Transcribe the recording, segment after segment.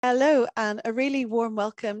Hello, and a really warm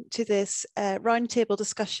welcome to this roundtable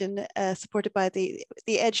discussion supported by the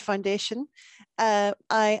EDGE Foundation.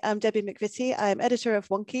 I am Debbie McVitty. I'm editor of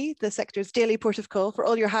WonkHE, the sector's daily port of call for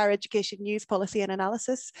all your higher education news, policy and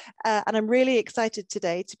analysis. And I'm really excited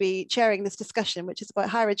today to be chairing this discussion, which is about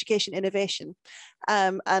higher education innovation.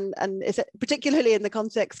 And is it particularly in the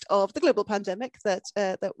context of the global pandemic that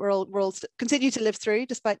we're all continue to live through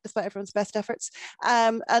despite everyone's best efforts.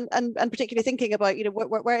 And particularly thinking about, you know,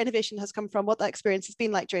 where innovation has come from, what that experience has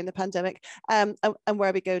been like during the pandemic, and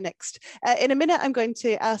where we go next. In a minute, I'm going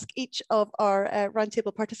to ask each of our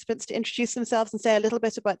roundtable participants to introduce themselves and say a little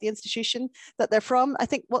bit about the institution that they're from. I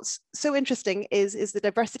think what's so interesting is the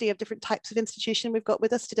diversity of different types of institution we've got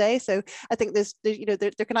with us today. So I think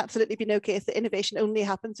there can absolutely be no case that innovation only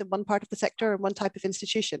happens in one part of the sector and one type of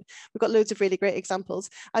institution. We've got loads of really great examples.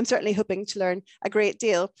 I'm certainly hoping to learn a great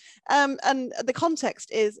deal. And the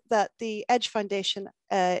context is that the EDGE Foundation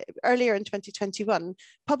earlier in 2021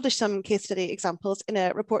 published some case study examples in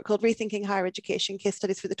a report called Rethinking Higher Education, Case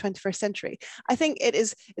Studies for the 21st Century. I think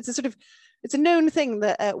it's a known thing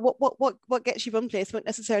that what gets you one place won't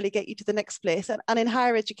necessarily get you to the next place. And in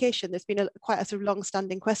higher education, there's been quite a sort of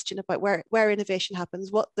long-standing question about where innovation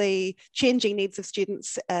happens, what the changing needs of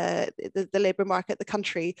students, the labour market, the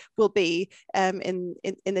country will be in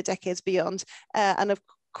the decades beyond. And of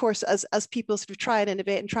course, as people sort of try and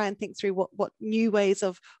innovate and try and think through what new ways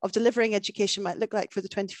of delivering education might look like for the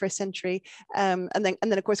 21st century, and then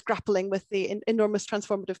of course grappling with the enormous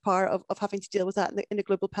transformative power of having to deal with that in a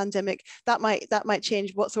global pandemic, that might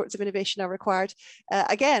change what sorts of innovation are required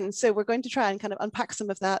again. So we're going to try and kind of unpack some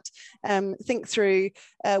of that, think through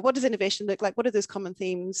what does innovation look like, what are those common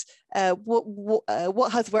themes,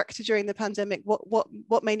 what has worked during the pandemic,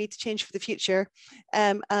 what may need to change for the future,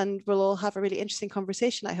 and we'll all have a really interesting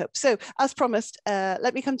conversation, I hope. So as promised,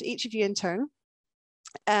 let me come to each of you in turn.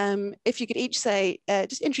 If you could each say,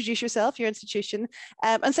 just introduce yourself, your institution,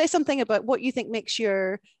 and say something about what you think makes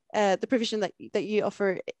your the provision that you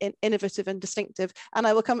offer innovative and distinctive. And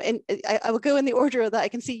I will come in. I will go in the order that I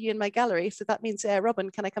can see you in my gallery. So that means,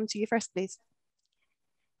 Robyn, can I come to you first, please?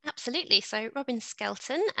 Absolutely. So Robyn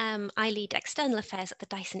Skelton, I lead external affairs at the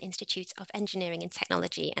Dyson Institute of Engineering and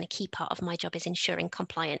Technology, and a key part of my job is ensuring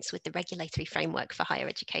compliance with the regulatory framework for higher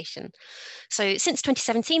education. So since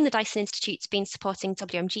 2017, the Dyson Institute's been supporting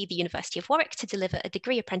WMG, the University of Warwick, to deliver a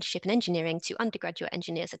degree apprenticeship in engineering to undergraduate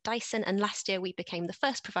engineers at Dyson. And last year, we became the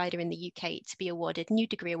first provider in the UK to be awarded new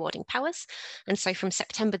degree awarding powers. And so from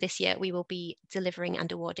September this year, we will be delivering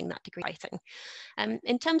and awarding that degree writing.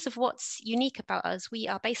 In terms of what's unique about us, we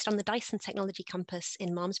are based on the Dyson Technology Campus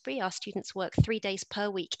in Malmesbury. Our students work 3 days per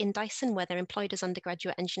week in Dyson, where they're employed as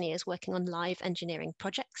undergraduate engineers working on live engineering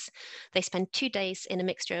projects. They spend 2 days in a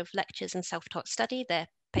mixture of lectures and self-taught study. They're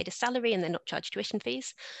paid a salary and they're not charged tuition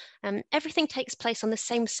fees. Everything takes place on the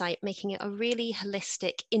same site, making it a really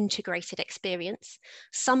holistic, integrated experience.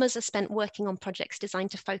 Summers are spent working on projects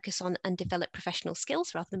designed to focus on and develop professional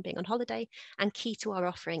skills rather than being on holiday. And key to our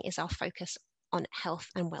offering is our focus on health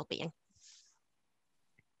and well-being.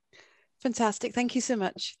 Fantastic, thank you so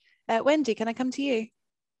much. Wendy, can I come to you?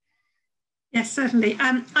 Yes, certainly.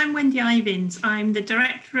 I'm Wendy Ivins. I'm the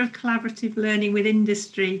Director of Collaborative Learning with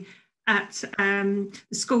Industry at the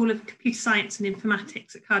School of Computer Science and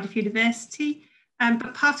Informatics at Cardiff University.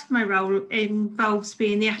 But part of my role involves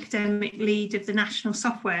being the academic lead of the National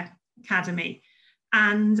Software Academy.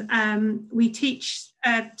 And we teach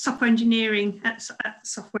software engineering at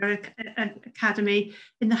Software Academy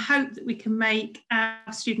in the hope that we can make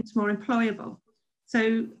our students more employable.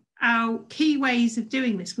 So our key ways of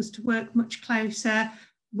doing this was to work much closer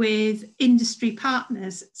with industry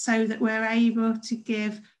partners so that we're able to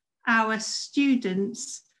give our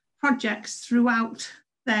students projects throughout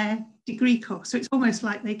their degree course. So it's almost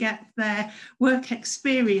like they get their work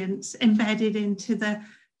experience embedded into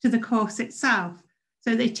the course itself.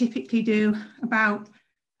 So they typically do about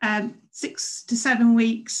 6 to 7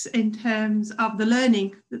 weeks in terms of the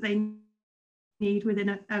learning that they need within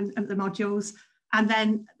the modules. And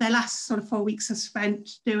then their last sort of 4 weeks are spent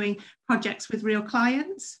doing projects with real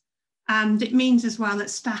clients. And it means as well that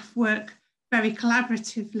staff work very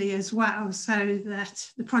collaboratively as well, so that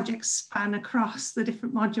the projects span across the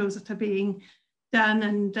different modules that are being done,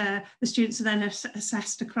 and the students are then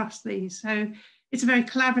assessed across these. So it's a very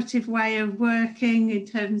collaborative way of working in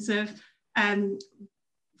terms of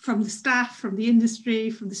from the staff, from the industry,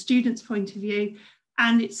 from the students' point of view,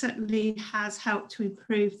 and it certainly has helped to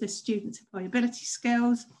improve the students' employability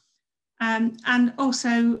skills. And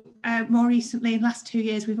also more recently, in the last 2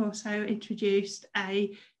 years, we've also introduced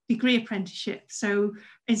a degree apprenticeship. So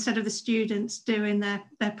instead of the students doing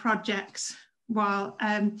their projects while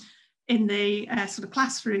in the sort of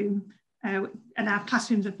classroom, and our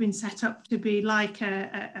classrooms have been set up to be like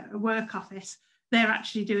a work office, they're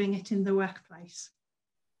actually doing it in the workplace.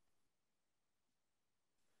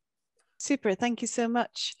 Super, thank you so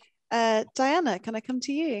much. Diana, can I come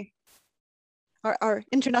to you? Our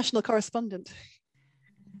international correspondent.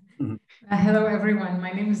 Hello everyone,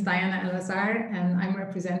 my name is Diana El-Azar and I'm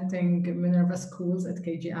representing Minerva Schools at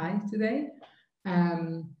KGI today.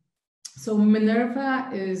 So Minerva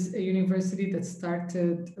is a university that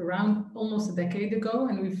started around almost a decade ago,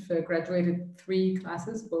 and we've graduated 3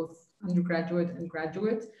 classes, both undergraduate and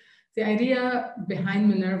graduate. The idea behind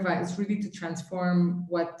Minerva is really to transform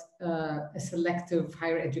what a selective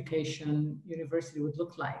higher education university would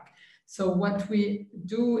look like. So what we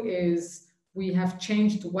do is we have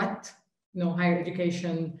changed what higher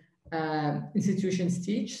education institutions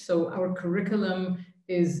teach. So our curriculum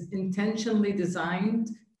is intentionally designed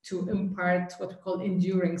to impart what we call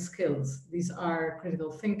enduring skills. These are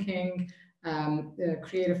critical thinking,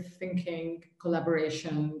 creative thinking,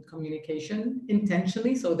 collaboration, communication,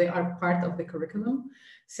 intentionally, so they are part of the curriculum.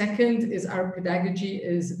 Second is our pedagogy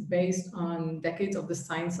is based on decades of the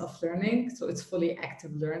science of learning, so it's fully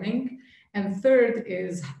active learning. And third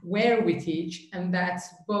is where we teach, and that's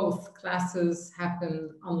both classes happen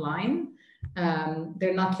online.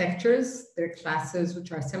 They're not lectures, they're classes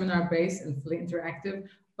which are seminar-based and fully interactive,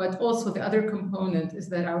 but also the other component is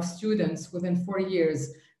that our students within 4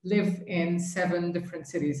 years live in 7 different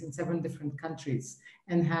cities, in 7 different countries,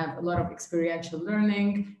 and have a lot of experiential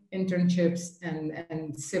learning, internships,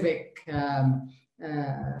 and civic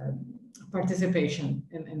participation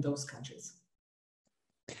in those countries.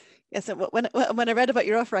 Yes, and when I read about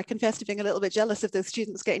your offer, I confess to being a little bit jealous of those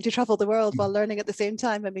students getting to travel the world while learning at the same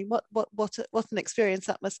time. I mean, what an experience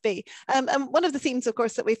that must be. And one of the themes, of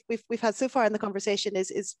course, that we've had so far in the conversation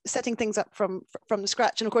is setting things up from the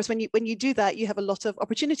scratch. And of course, when you do that, you have a lot of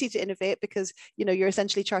opportunity to innovate because you're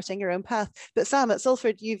essentially charting your own path. But Sam, at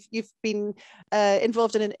Salford, you've been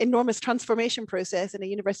involved in an enormous transformation process in a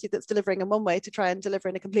university that's delivering in one way to try and deliver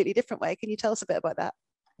in a completely different way. Can you tell us a bit about that?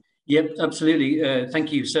 Yep, absolutely.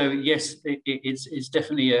 Thank you. So yes, it's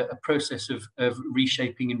definitely a process of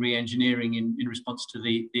reshaping and re-engineering in response to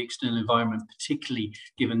the external environment, particularly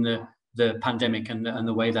given the pandemic and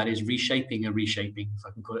the way that is reshaping, if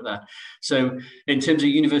I can call it that. So in terms of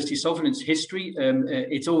University of Salford and its history,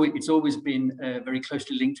 it's always been very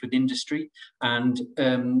closely linked with industry. And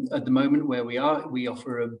at the moment where we are, we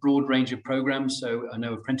offer a broad range of programs. So I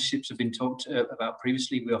know apprenticeships have been talked about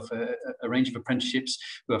previously. We offer a range of apprenticeships.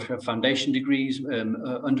 We offer foundation degrees,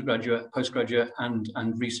 undergraduate, postgraduate,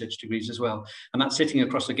 and research degrees as well. And that's sitting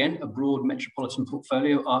across, again, a broad metropolitan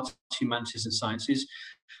portfolio, arts, humanities, and sciences.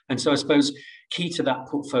 And so I suppose key to that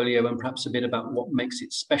portfolio, and perhaps a bit about what makes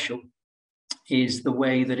it special, is the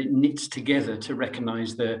way that it knits together to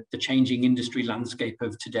recognise the changing industry landscape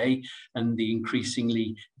of today and the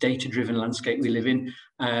increasingly data-driven landscape we live in.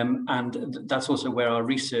 And that's also where our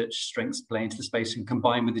research strengths play into the space and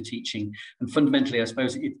combine with the teaching. And fundamentally, I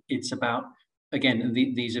suppose it's about, again,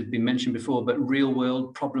 these have been mentioned before, but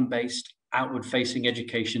real-world, problem-based, outward-facing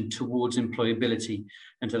education towards employability.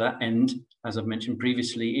 And to that end, as I've mentioned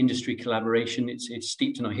previously, industry collaboration, it's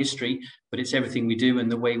steeped in our history, but it's everything we do and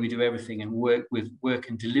the way we do everything, and work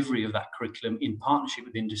and delivery of that curriculum in partnership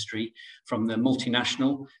with industry, from the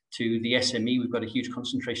multinational to the SME. We've got a huge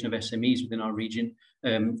concentration of SMEs within our region.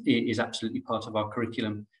 It is absolutely part of our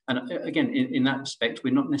curriculum. And again, in that respect,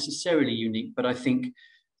 we're not necessarily unique, but I think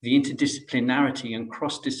the interdisciplinarity and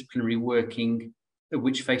cross-disciplinary working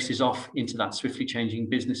which faces off into that swiftly changing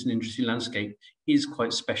business and industry landscape is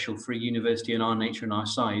quite special for a university in our nature and our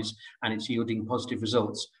size, and it's yielding positive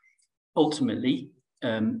results. Ultimately,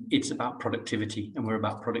 it's about productivity, and we're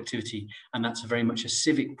about productivity, and that's very much a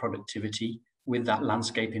civic productivity with that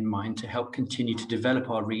landscape in mind to help continue to develop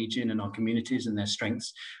our region and our communities and their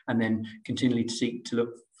strengths, and then continually to seek to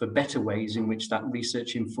look for better ways in which that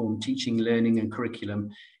research-informed teaching, learning and curriculum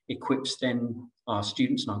equips then our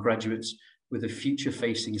students and our graduates with a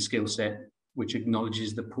future-facing skill set which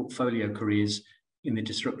acknowledges the portfolio careers in the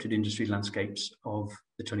disrupted industry landscapes of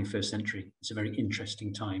the 21st century. It's a very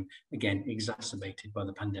interesting time, again, exacerbated by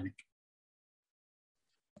the pandemic.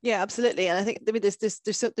 Yeah, absolutely. And I think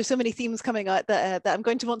there's so many themes coming out that I'm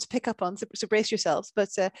going to want to pick up on, so brace yourselves. But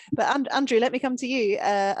Andrew, let me come to you.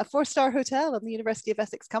 A 4-star hotel on the University of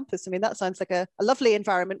Essex campus. I mean, that sounds like a lovely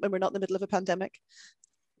environment when we're not in the middle of a pandemic.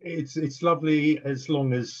 It's lovely as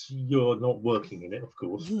long as you're not working in it, of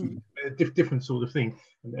course. Different sort of thing,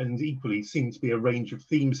 and equally seems to be a range of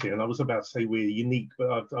themes here. And I was about to say we're unique,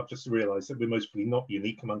 but I've just realised that we're mostly not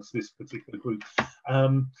unique amongst this particular group.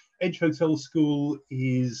 Edge Hotel School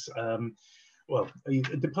is well, a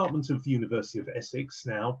department of the University of Essex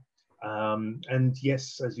now, and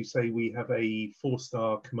yes, as you say, we have a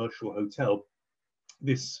 4-star commercial hotel.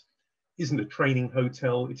 This isn't a training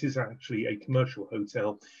hotel, it is actually a commercial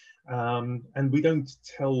hotel. And we don't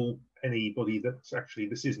tell anybody that actually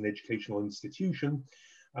this is an educational institution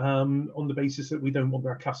on the basis that we don't want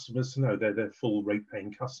our customers to know they're full rate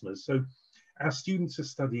paying customers. So our students are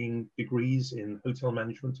studying degrees in hotel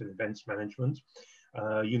management and events management,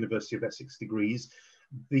 University of Essex degrees.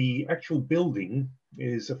 The actual building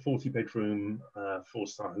is a 40-bedroom,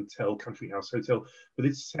 4-star hotel, country house hotel, but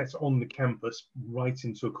it's set on the campus, right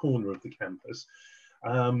into a corner of the campus.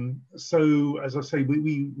 So, as I say,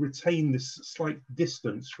 we retain this slight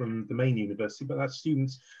distance from the main university, but our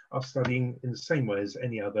students are studying in the same way as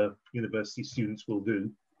any other university students will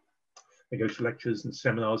do. They go to lectures and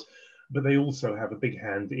seminars, but they also have a big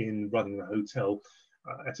hand in running the hotel.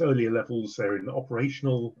 At earlier levels, they're in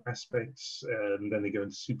operational aspects, and then they go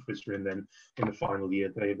into supervisory, and then in the final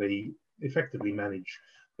year, they effectively manage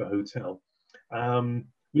the hotel.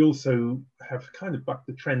 We also have kind of bucked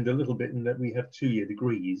the trend a little bit in that we have 2-year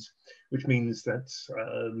degrees, which means that,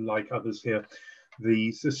 like others here,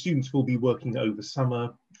 the students will be working over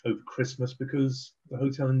summer, over Christmas, because the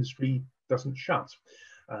hotel industry doesn't shut.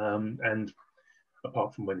 And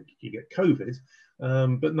apart from when you get COVID,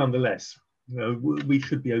 but nonetheless, you know, we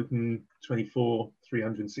should be open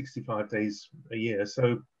 365 days a year.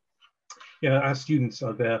 So, yeah, our students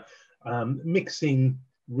are there mixing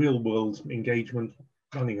real-world engagement,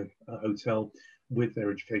 running a hotel with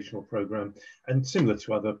their educational program. And similar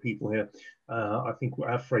to other people here, I think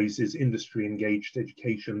our phrase is industry-engaged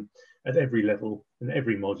education. At every level and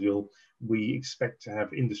every module, we expect to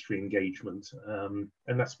have industry engagement.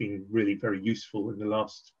 And that's been really very useful in the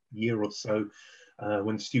last year or so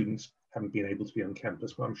when students haven't been able to be on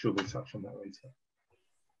campus, but I'm sure we'll touch on that later.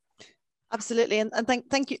 Absolutely, and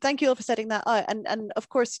thank you all for setting that out. And of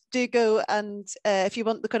course, do go and if you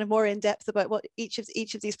want the kind of more in depth about what each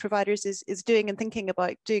of these providers is doing and thinking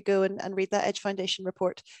about, do go and read that Edge Foundation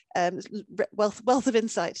report. Wealth of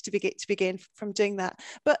insight to be gained from doing that.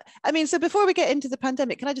 But I mean, so before we get into the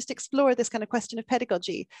pandemic, can I just explore this kind of question of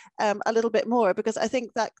pedagogy a little bit more, because I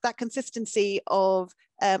think that consistency of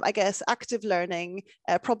I guess active learning,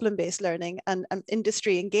 problem-based learning, and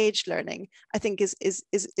industry-engaged learning, I think is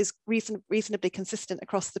reasonably consistent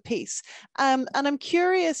across the piece. And I'm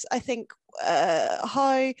curious, I think,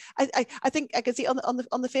 how I think I can see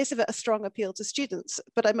on the face of it a strong appeal to students,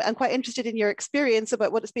 but I'm quite interested in your experience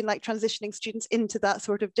about what it's been like transitioning students into that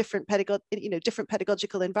sort of different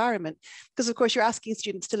pedagogical environment, because of course you're asking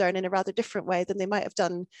students to learn in a rather different way than they might have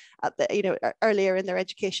done at the earlier in their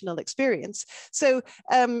educational experience. So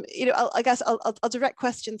I guess I'll direct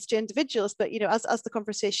questions to individuals, but as the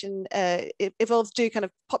conversation evolves, do kind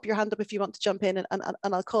of pop your hand up if you want to jump in, and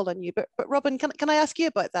I'll call on you. But Robyn, can I ask you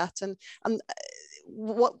about that, and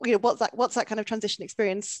what's that kind of transition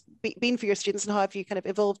experience been for your students, and how have you kind of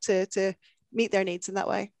evolved to meet their needs in that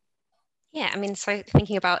way? Yeah, I mean, so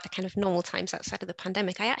thinking about the kind of normal times outside of the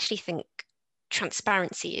pandemic, I actually think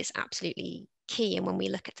transparency is absolutely key. And when we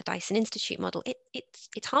look at the Dyson Institute model,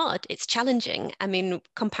 it's hard, it's challenging. I mean,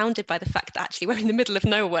 compounded by the fact that actually we're in the middle of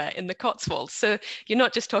nowhere in the Cotswolds. So you're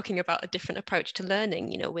not just talking about a different approach to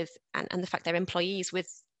learning, and the fact they're employees with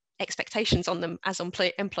expectations on them as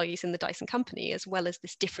employees in the Dyson company, as well as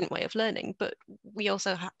this different way of learning. But we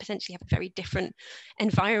also potentially have a very different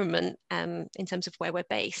environment in terms of where we're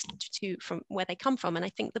based from where they come from. And I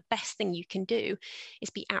think the best thing you can do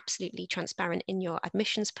is be absolutely transparent in your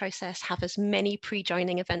admissions process, have as many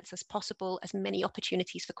pre-joining events as possible, as many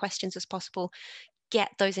opportunities for questions as possible,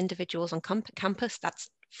 get those individuals on campus.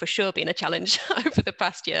 That's for sure been a challenge over the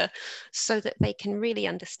past year, so that they can really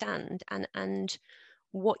understand and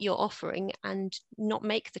what you're offering, and not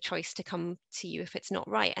make the choice to come to you if it's not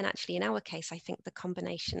right. And actually, in our case, I think the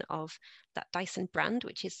combination of that Dyson brand,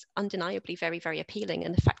 which is undeniably very, very appealing,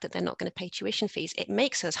 and the fact that they're not going to pay tuition fees, it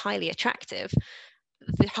makes us highly attractive.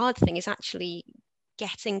 The hard thing is actually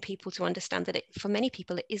getting people to understand that for many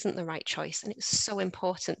people, it isn't the right choice. And it's so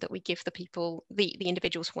important that we give the people, the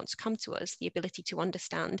individuals who want to come to us, the ability to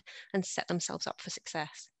understand and set themselves up for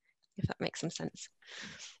success, if that makes some sense.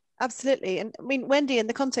 Absolutely. And I mean, Wendy, in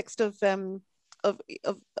the context of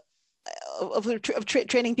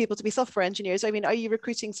training people to be software engineers. I mean, are you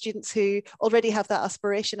recruiting students who already have that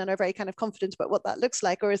aspiration and are very kind of confident about what that looks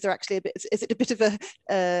like, or is there actually is it a bit of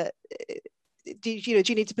a do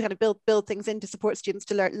you need to kind of build things in to support students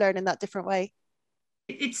to learn in that different way?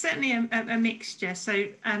 It's certainly a mixture. So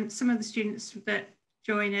some of the students that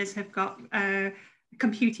join us have got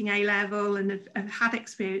computing A level and have had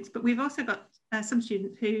experience, but we've also got some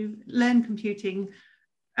students who learn computing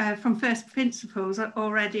from first principles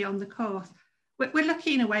already on the course. We're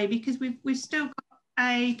lucky in a way because we've still got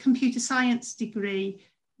a computer science degree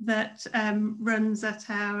that runs at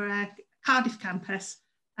our Cardiff campus.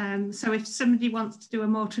 So if somebody wants to do a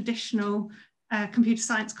more traditional computer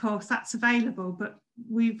science course, that's available, but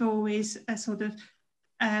we've always sort of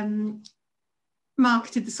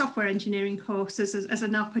marketed the software engineering courses as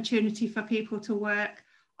an opportunity for people to work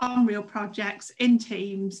on real projects in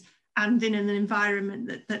teams and in an environment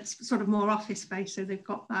that's sort of more office-based, so they've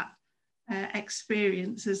got that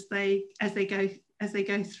experience as they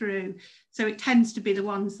go through. So it tends to be the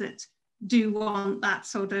ones that do want that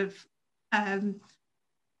sort of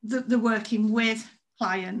the working with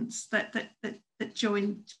clients that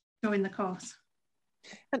join the course.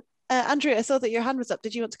 And Andrew, I saw that your hand was up.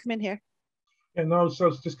 Did you want to come in here? Yeah, no, so I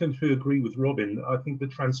was just going to agree with Robyn. I think the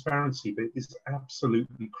transparency bit is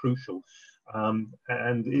absolutely crucial. And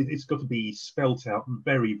it's got to be spelt out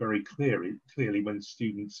very, very clearly when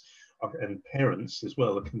students and parents as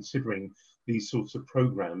well are considering these sorts of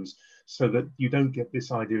programs, so that you don't get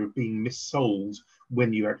this idea of being missold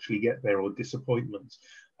when you actually get there, or disappointment.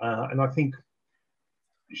 And I think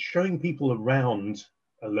showing people around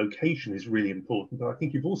a location is really important, but I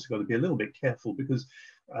think you've also got to be a little bit careful, because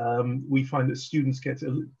we find that students get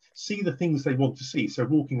to see the things they want to see. So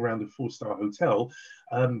walking around a 4-star hotel,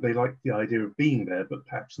 they like the idea of being there, but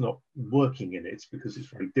perhaps not working in it because it's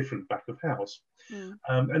very different back of house.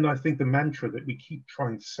 And I think the mantra that we keep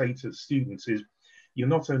trying to say to students is, you're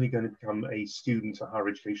not only going to become a student, a higher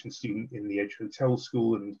education student in the Edge Hotel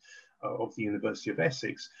School and of the University of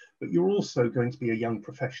Essex, but you're also going to be a young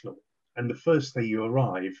professional. And the first day you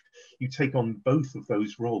arrive, you take on both of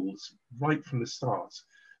those roles right from the start,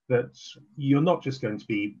 that you're not just going to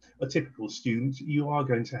be a typical student, you are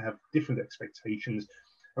going to have different expectations.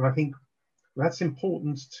 And I think that's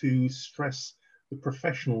important to stress the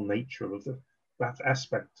professional nature of that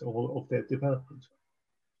aspect of their development.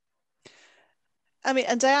 I mean,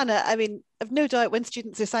 and Diana, I mean, I've no doubt when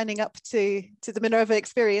students are signing up to the Minerva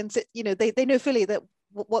experience, they know fully that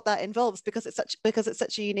what that involves, because it's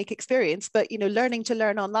such a unique experience. But learning to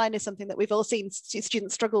learn online is something that we've all seen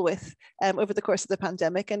students struggle with over the course of the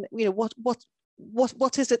pandemic. And what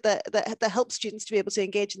is it that helps students to be able to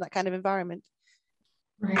engage in that kind of environment?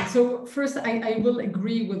 Right. So first, I will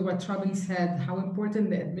agree with what Robyn said, how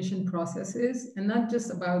important the admission process is, and not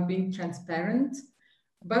just about being transparent,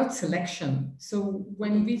 about selection. So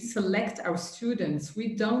when we select our students,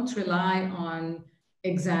 we don't rely on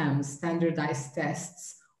exams, standardized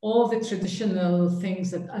tests, all the traditional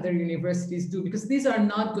things that other universities do, because these are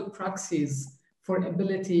not good proxies for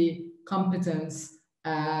ability, competence,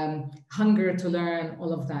 hunger to learn,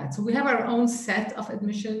 all of that. So we have our own set of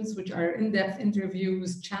admissions, which are in-depth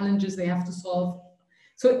interviews, challenges they have to solve.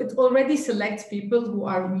 So it already selects people who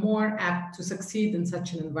are more apt to succeed in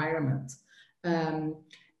such an environment. And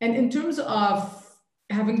in terms of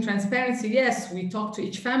having transparency, yes, we talk to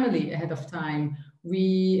each family ahead of time.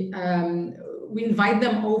 We invite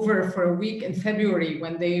them over for a week in February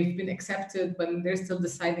when they've been accepted, when they're still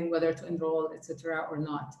deciding whether to enroll, etc., or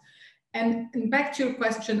not. And back to your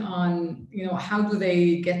question on, how do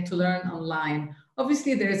they get to learn online?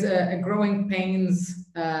 Obviously, there's a growing pains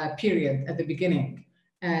period at the beginning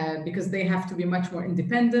because they have to be much more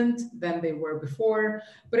independent than they were before.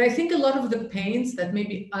 But I think a lot of the pains that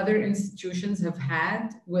maybe other institutions have had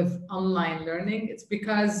with online learning, it's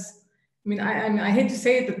because, I hate to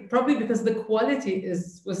say it, but probably because the quality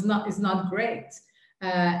is not great.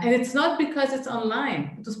 And it's not because it's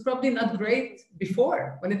online. It was probably not great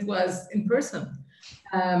before when it was in person.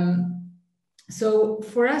 So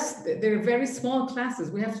for us, they're very small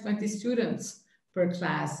classes. We have 20 students per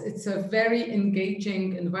class. It's a very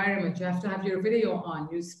engaging environment. You have to have your video on.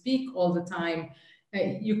 You speak all the time.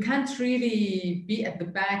 You can't really be at the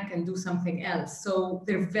back and do something else. So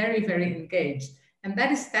they're very, very engaged. And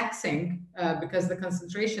that is taxing because the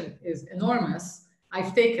concentration is enormous.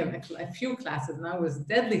 I've taken a few classes and I was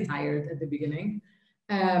deadly tired at the beginning.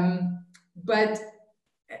 But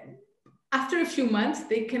after a few months,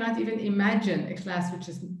 they cannot even imagine a class which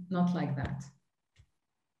is not like that.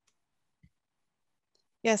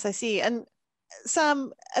 Yes, I see. And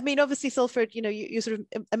Sam, I mean, obviously Salford, you know, you sort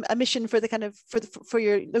of a mission for the kind of for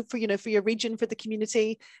your region, for the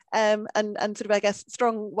community, and sort of, I guess,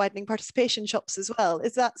 strong widening participation shops as well.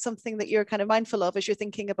 Is that something that you're kind of mindful of as you're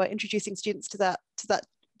thinking about introducing students to that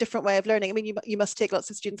different way of learning? I mean, you must take lots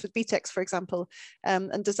of students with BTECs, for example,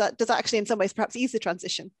 and does that actually in some ways perhaps ease the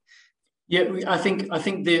transition? Yeah, I think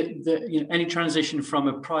the you know, any transition from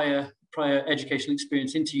a prior educational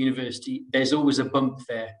experience into university, there's always a bump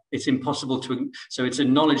there. It's impossible to, so it's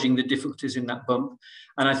acknowledging the difficulties in that bump.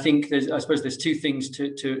 And I think I suppose there's two things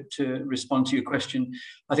to respond to your question.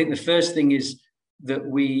 I think the first thing is that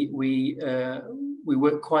we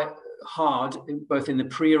work quite hard, both in the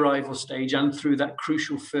pre-arrival stage and through that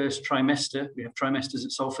crucial first trimester. We have trimesters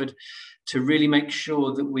at Salford, to really make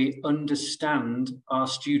sure that we understand our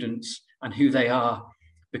students and who they are,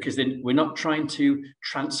 because then we're not trying to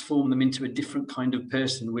transform them into a different kind of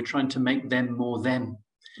person. We're trying to make them more them.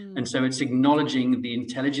 And so it's acknowledging the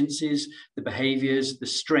intelligences, the behaviors, the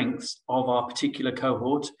strengths of our particular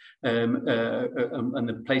cohort, and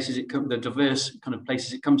the places the diverse kind of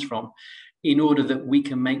places it comes from, in order that we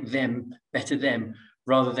can make them better them,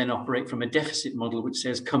 rather than operate from a deficit model which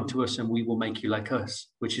says, come to us and we will make you like us,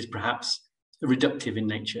 which is perhaps reductive in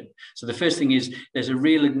nature. So the first thing is there's a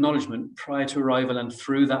real acknowledgement prior to arrival and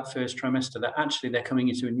through that first trimester that actually they're coming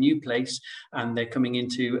into a new place, and they're coming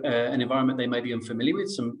into an environment they may be unfamiliar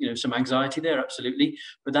with, some anxiety there, absolutely,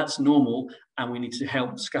 but that's normal, and we need to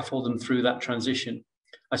help scaffold them through that transition.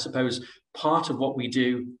 I suppose part of what we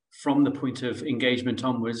do from the point of engagement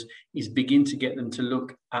onwards is begin to get them to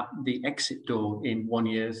look at the exit door in 1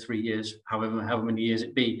 year, 3 years, however many years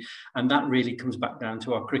it be. And that really comes back down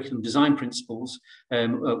to our curriculum design principles,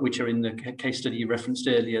 which are in the case study you referenced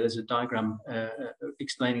earlier. There's a diagram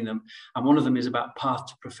explaining them. And one of them is about path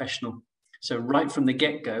to professional. So right from the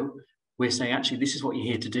get-go, we're saying, actually, this is what you're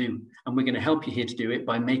here to do. And we're going to help you here to do it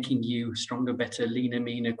by making you stronger, better, leaner,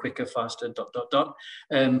 meaner, quicker, faster, ...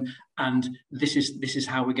 And this is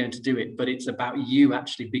how we're going to do it. But it's about you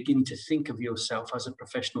actually begin to think of yourself as a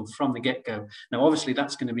professional from the get-go. Now, obviously,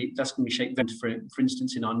 that's going to be shaped, for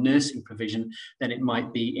instance, in our nursing provision, than it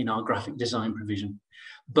might be in our graphic design provision.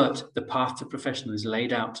 But the path to professional is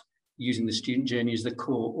laid out using the student journey as the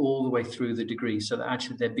core all the way through the degree, so that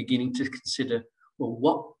actually they're beginning to consider,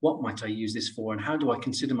 well, what might I use this for, and how do I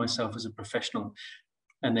consider myself as a professional?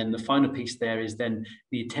 And then the final piece there is then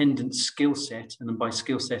the attendant skill set, and by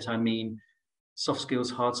skill set I mean soft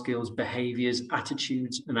skills, hard skills, behaviours,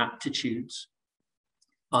 attitudes and aptitudes,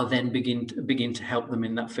 are then begin to help them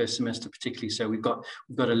in that first semester particularly. So we've got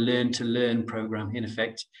a learn to learn programme in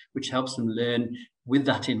effect, which helps them learn with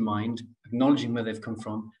that in mind, acknowledging where they've come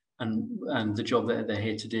from, and the job that they're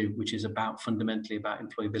here to do, which is fundamentally about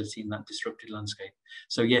employability in that disrupted landscape.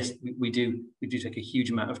 So yes, we do take a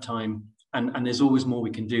huge amount of time, and there's always more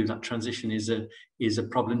we can do. That transition is a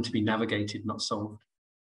problem to be navigated, not solved.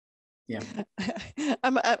 Yeah,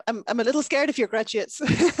 I'm a little scared of your graduates.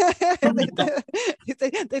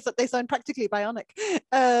 they sound practically bionic,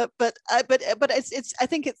 but it's I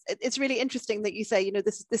think it's really interesting that you say, you know,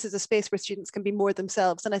 this is a space where students can be more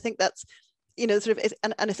themselves, and I think that's, you know, sort of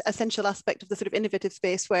an essential aspect of the sort of innovative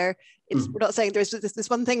space, where it's, we're not saying there's this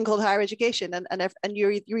one thing called higher education and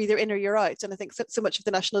you're either in or you're out. And I think so much of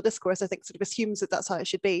the national discourse, I think, sort of assumes that that's how it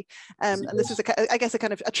should be. And this is, I guess, a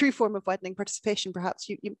kind of a true form of widening participation, perhaps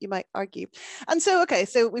you might argue. And so, okay,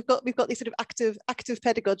 so we've got these sort of active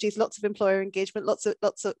pedagogies, lots of employer engagement, lots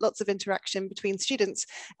of interaction between students.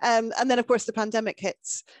 And then, of course, the pandemic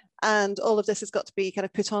hits, and all of this has got to be kind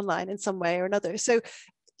of put online in some way or another. So,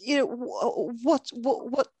 you know, what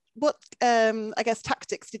I guess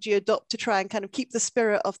tactics did you adopt to try and kind of keep the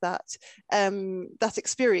spirit of that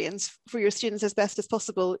experience for your students as best as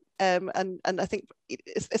possible? And I think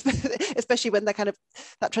especially when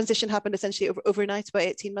that transition happened essentially overnight about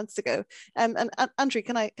 18 months ago. And Andrew,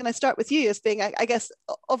 can I start with you as being, I guess,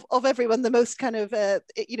 of everyone, the most kind of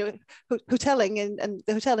you know, hoteling and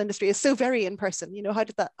the hotel industry is so very in person. You know, how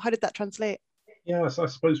did that translate? Yes, I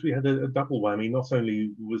suppose we had a double whammy. Not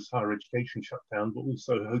only was higher education shut down, but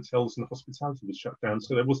also hotels and hospitality was shut down.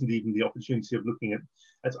 So there wasn't even the opportunity of looking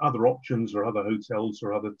at other options or other hotels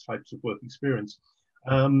or other types of work experience.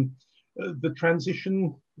 The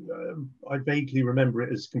transition, I vaguely remember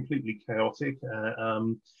it as completely chaotic,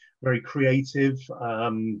 very creative.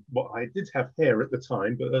 Well, I did have hair at the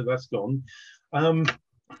time, but that's gone.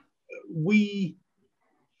 We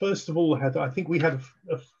first of all I think we had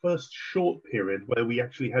a first short period where we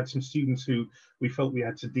actually had some students who we felt we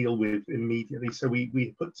had to deal with immediately. So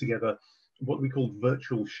we put together what we called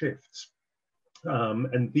virtual shifts.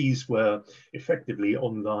 And these were effectively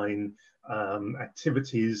online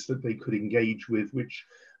activities that they could engage with, which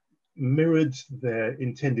mirrored their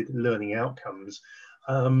intended learning outcomes.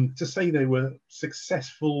 To say they were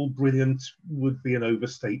successful, brilliant, would be an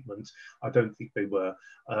overstatement. I don't think they were.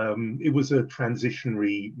 It was a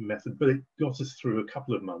transitionary method, but it got us through a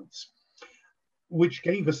couple of months, which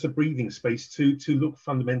gave us a breathing space to look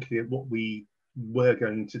fundamentally at what we were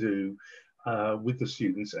going to do with the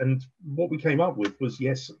students. And what we came up with was,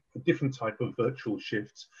 yes, a different type of virtual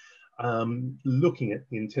shifts, looking at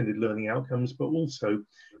the intended learning outcomes, but also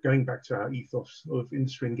going back to our ethos of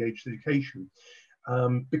industry engaged education.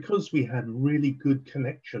 Because we had really good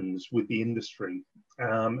connections with the industry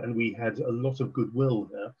and we had a lot of goodwill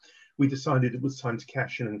there, we decided it was time to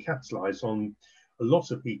cash in and capitalize on a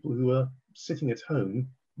lot of people who are sitting at home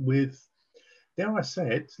with, dare I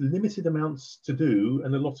say it, limited amounts to do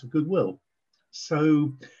and a lot of goodwill.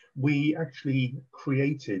 So we actually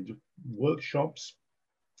created workshops,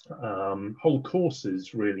 whole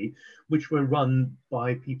courses really, which were run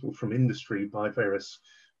by people from industry, by various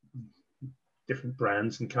different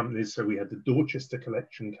brands and companies. So we had the Dorchester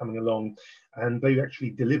collection coming along, and they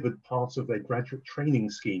actually delivered part of their graduate training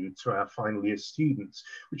scheme to our final year students,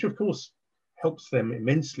 which of course helps them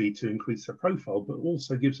immensely to increase their profile, but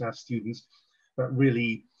also gives our students that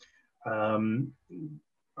really,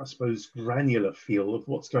 I suppose, granular feel of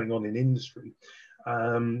what's going on in industry.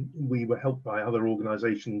 We were helped by other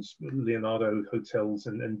organizations, Leonardo Hotels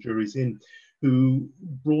and Juries Inn, who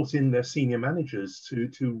brought in their senior managers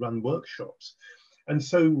to run workshops. And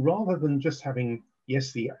so rather than just having,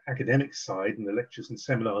 yes, the academic side and the lectures and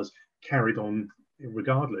seminars carried on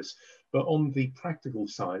regardless, but on the practical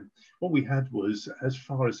side, what we had was, as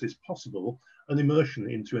far as is possible, an immersion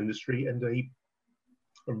into industry and a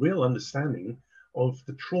real understanding of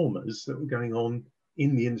the traumas that were going on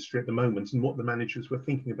in the industry at the moment and what the managers were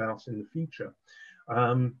thinking about in the future.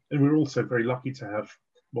 And we were also very lucky to have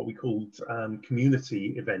what we called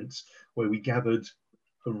community events, where we gathered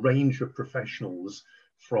a range of professionals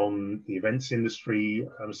from the events industry,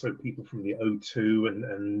 so people from the O2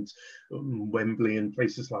 and Wembley and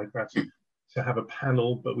places like that, to have a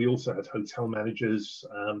panel, but we also had hotel managers.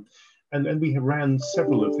 And we ran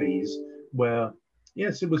several of these where,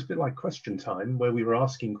 yes, it was a bit like question time, where we were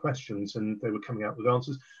asking questions and they were coming out with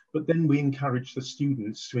answers, but then we encouraged the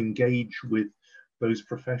students to engage with those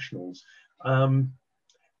professionals.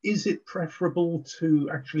 Is it preferable to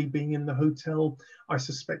actually being in the hotel? I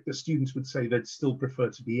suspect that students would say they'd still prefer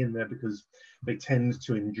to be in there because they tend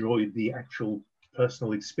to enjoy the actual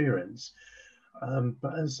personal experience.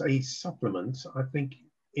 But as a supplement, I think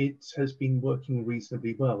it has been working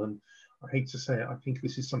reasonably well. And I hate to say it, I think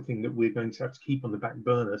this is something that we're going to have to keep on the back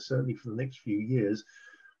burner, certainly for the next few years,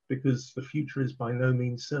 because the future is by no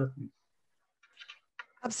means certain.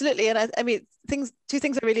 Absolutely, and I mean, two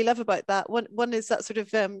things I really love about that. One is that sort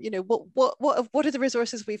of you know, what are the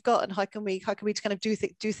resources we've got, and how can we kind of do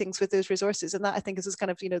things with those resources, and that I think is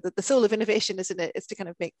kind of, you know, the soul of innovation, isn't it? Is to kind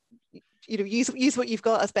of make, you know, use what you've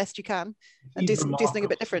got as best you can and do something a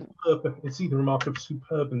bit different. It's either a mark of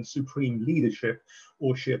superb and supreme leadership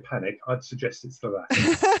or sheer panic. I'd suggest it's the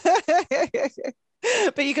latter.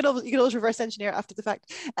 But you can always reverse engineer after the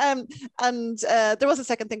fact. And there was a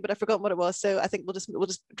second thing, but I've forgotten what it was. So I think we'll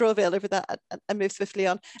just draw a veil over that and move swiftly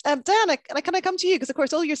on. Diana, can I come to you? Because of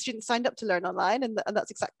course all your students signed up to learn online, and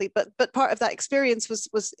that's exactly. But part of that experience is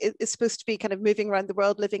supposed to be kind of moving around the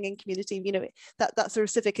world, living in community. You know, that sort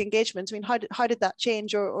of civic engagement. I mean, how did that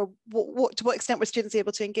change, or what to what extent were students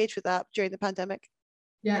able to engage with that during the pandemic?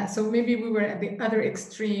 Yeah, so maybe we were at the other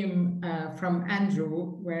extreme from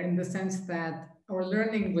Andrew, where in the sense that our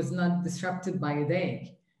learning was not disrupted by a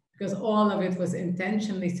day, because all of it was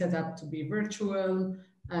intentionally set up to be virtual.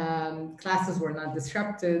 Classes were not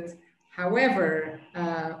disrupted. However,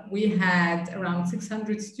 we had around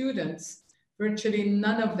 600 students, virtually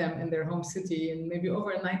none of them in their home city, and maybe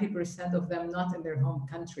over 90% of them not in their home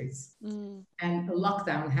countries. And a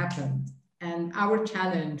lockdown happened. And our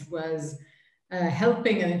challenge was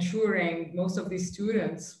helping and ensuring most of these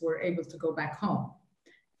students were able to go back home.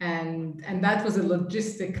 And that was a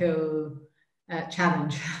logistical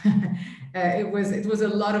challenge. It was a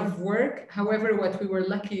lot of work. However, what we were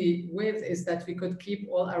lucky with is that we could keep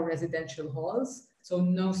all our residential halls, so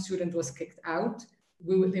no student was kicked out.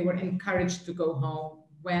 They were encouraged to go home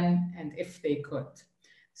when and if they could.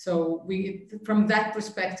 So from that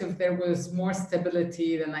perspective, there was more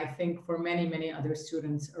stability than I think for many, many other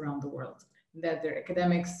students around the world, that their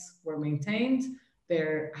academics were maintained,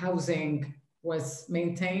 their housing was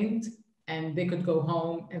maintained, and they could go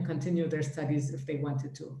home and continue their studies if they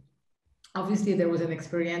wanted to. Obviously, there was an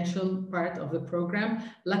experiential part of the program.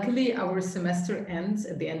 Luckily, our semester ends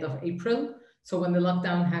at the end of April. So when the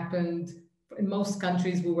lockdown happened, in most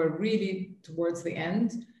countries, we were really towards the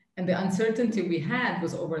end. And the uncertainty we had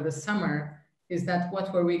was over the summer, is that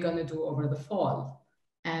what were we going to do over the fall?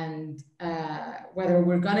 And whether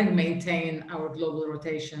we're going to maintain our global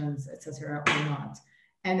rotations, et cetera, or not.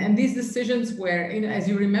 And these decisions were, as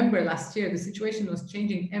you remember last year, the situation was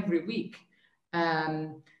changing every week.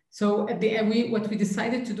 So at the end, what we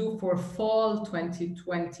decided to do for fall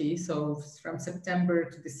 2020, so from September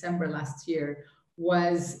to December last year,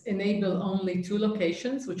 was enable only 2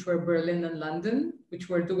 locations, which were Berlin and London, which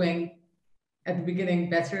were doing at the beginning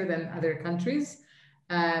better than other countries.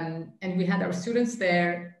 And we had our students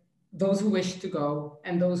there, those who wished to go,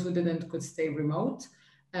 and those who didn't could stay remote.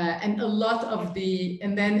 And a lot of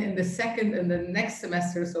and then in the next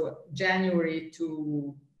semester, so January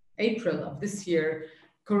to April of this year,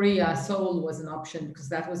 Korea, Seoul was an option because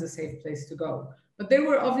that was a safe place to go. But there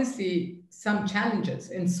were obviously some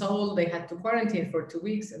challenges. In Seoul, they had to quarantine for 2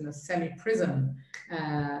 weeks in a semi-prison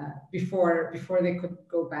before they could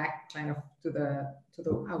go back kind of to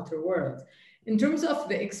the outer world. In terms of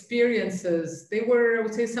the experiences, they were, I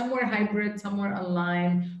would say, some were hybrid, some were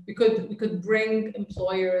online. We could bring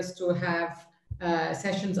employers to have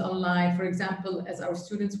sessions online. For example, as our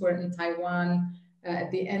students were in Taiwan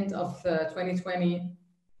at the end of 2020,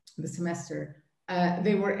 the semester,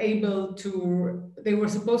 they were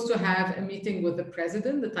supposed to have a meeting with the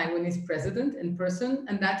president, the Taiwanese president, in person,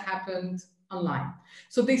 and that happened online.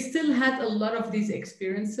 So they still had a lot of these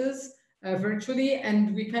experiences virtually,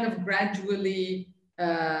 and we kind of gradually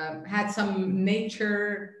had some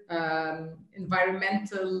nature,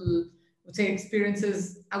 environmental, I would say,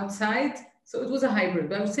 experiences outside. So it was a hybrid,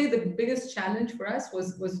 but I would say the biggest challenge for us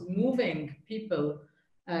was moving people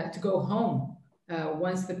to go home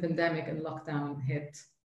once the pandemic and lockdown hit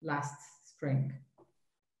last spring.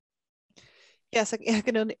 Yes, I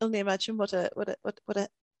can only imagine what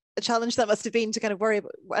a challenge that must have been to kind of worry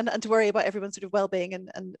about and to worry about everyone's sort of well-being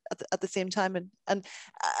and at the same time. And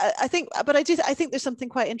I think there's something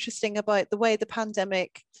quite interesting about the way the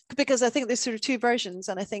pandemic, because I think there's sort of 2 versions,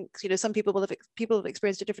 and I think some people have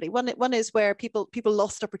experienced it differently. One is where people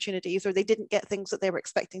lost opportunities, or they didn't get things that they were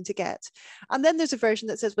expecting to get, and then there's a version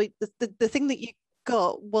that says, well, the thing that you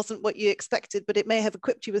got wasn't what you expected, but it may have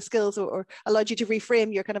equipped you with skills or allowed you to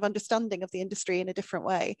reframe your kind of understanding of the industry in a different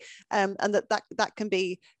way, and that can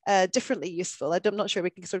be differently useful. I'm not sure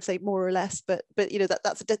we can sort of say more or less, but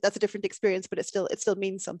that's a different experience, but it still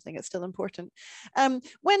means something. It's still important.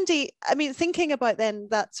 Wendy, I mean, thinking about then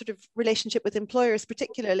that sort of relationship with employers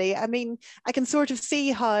particularly, I mean, I can sort of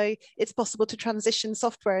see how it's possible to transition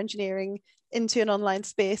software engineering into an online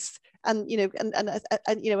space, and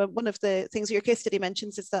one of the things your case study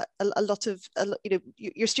mentions is that a lot of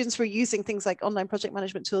your students were using things like online project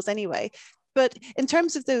management tools anyway. But in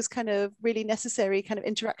terms of those kind of really necessary kind of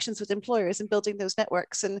interactions with employers and building those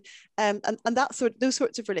networks and those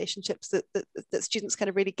sorts of relationships that students kind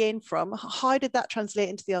of really gain from, how did that translate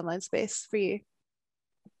into the online space for you?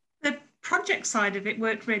 The project side of it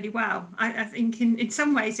worked really well. I think in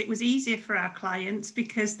some ways it was easier for our clients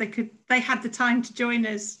because they had the time to join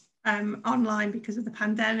us online because of the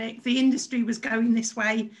pandemic. The industry was going this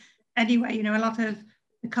way anyway. A lot of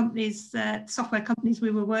the companies, software companies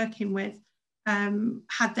we were working with,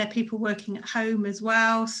 had their people working at home as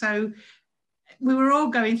well. So we were all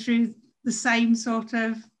going through the same sort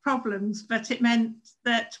of problems, but it meant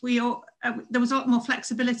that there was a lot more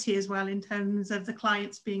flexibility as well in terms of the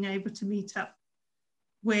clients being able to meet up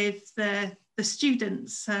with the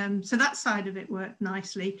students. So that side of it worked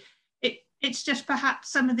nicely. It's just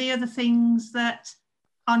perhaps some of the other things that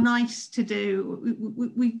are nice to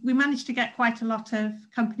do. We managed to get quite a lot of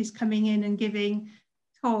companies coming in and giving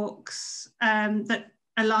talks that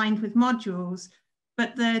aligned with modules,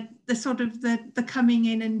 but the sort of the coming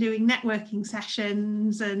in and doing networking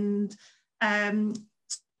sessions and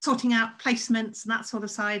sorting out placements and that sort of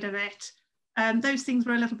side of it, those things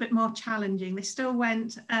were a little bit more challenging. They still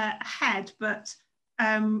went ahead, but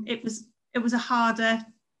it was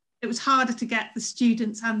harder to get the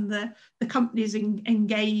students and the companies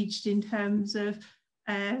engaged in terms of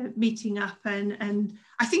meeting up, and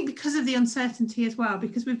I think because of the uncertainty as well,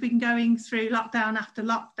 because we've been going through lockdown after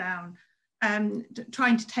lockdown,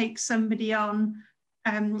 trying to take somebody on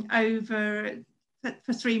over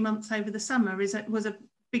for 3 months over the summer was a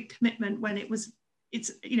big commitment when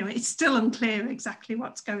it's still unclear exactly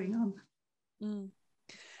what's going on.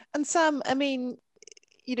 And Sam, I mean,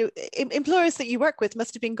 employers that you work with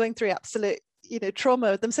must have been going through absolute you know,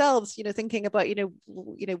 trauma themselves, you know, thinking about,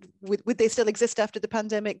 would they still exist after the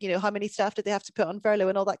pandemic? You know, how many staff did they have to put on furlough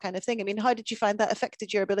and all that kind of thing? I mean, how did you find that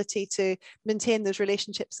affected your ability to maintain those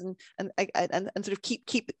relationships and sort of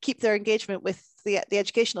keep their engagement with the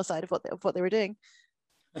educational side of what they were doing?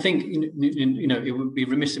 I think it would be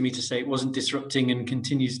remiss of me to say it wasn't disrupting and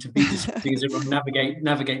continues to be disrupting as everyone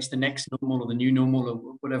navigates the next normal or the new normal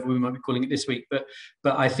or whatever we might be calling it this week. But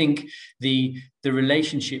I think the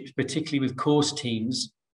relationships, particularly with course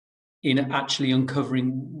teams, in actually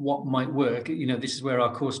uncovering what might work. You know, this is where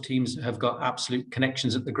our course teams have got absolute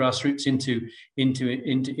connections at the grassroots into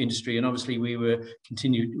industry, and obviously we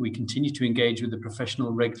continue to engage with the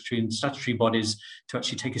professional, regulatory, and statutory bodies to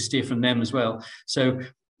actually take a steer from them as well. So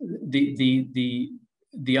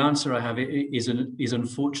the answer I have is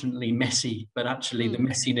unfortunately messy, but actually the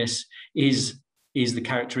messiness is the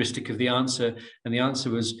characteristic of the answer, and the answer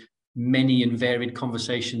was many and varied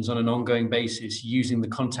conversations on an ongoing basis, using the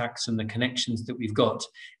contacts and the connections that we've got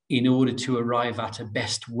in order to arrive at a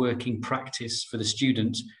best working practice for the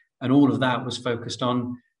student. And all of that was focused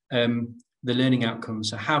on the learning outcomes.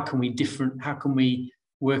 So how can we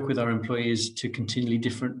work with our employers to continually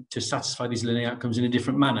to satisfy these learning outcomes in a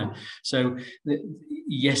different manner? So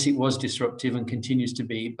yes, it was disruptive and continues to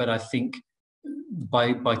be, but I think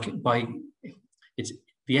by it's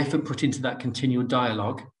the effort put into that continual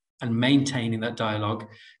dialogue and maintaining that dialogue,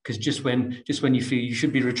 because just when you feel you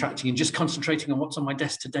should be retracting and just concentrating on what's on my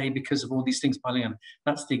desk today because of all these things piling on,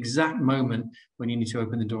 that's the exact moment when you need to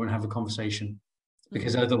open the door and have a conversation.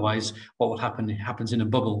 Because otherwise what will happen, it happens in a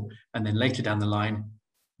bubble, and then later down the line,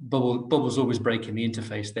 bubbles always break in the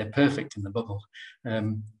interface. They're perfect in the bubble,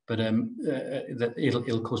 but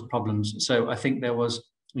it'll cause problems. So I think there was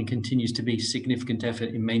and continues to be significant effort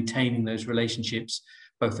in maintaining those relationships,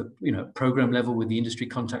 both at program level with the industry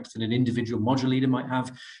contacts that an individual module leader might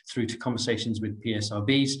have, through to conversations with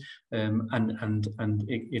PSRBs, and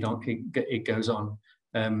it goes on.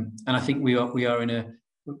 And I think we are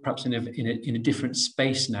perhaps in a different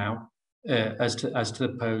space now, as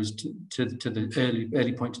opposed to the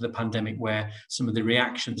early point of the pandemic, where some of the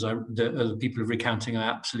reactions the people are recounting, I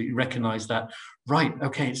absolutely recognise that. Right,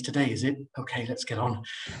 okay, it's today, is it? Okay, let's get on.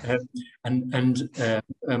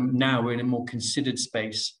 Now we're in a more considered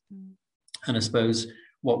space, and I suppose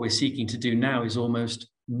what we're seeking to do now is almost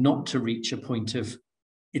not to reach a point of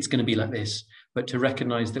it's going to be like this, but to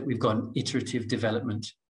recognise that we've got an iterative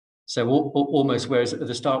development. So almost, whereas at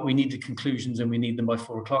the start we needed conclusions and we need them by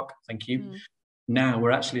 4 o'clock, thank you. Now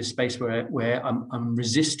we're actually a space where I'm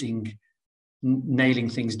resisting nailing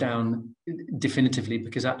things down definitively,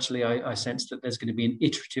 because actually I sense that there's going to be an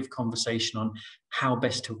iterative conversation on how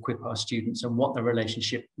best to equip our students and what the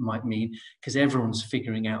relationship might mean, because everyone's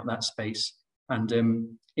figuring out that space. And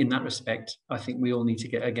in that respect, I think we all need to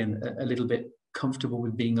get, again, a little bit comfortable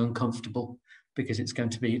with being uncomfortable, because it's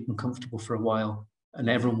going to be uncomfortable for a while. And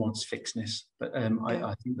everyone wants fixedness, but I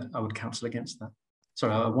think that I would counsel against that.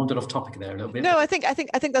 Sorry, I wandered off topic there a little bit. No, I think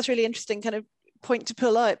that's really interesting kind of point to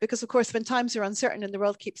pull out, because of course when times are uncertain and the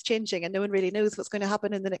world keeps changing and no one really knows what's going to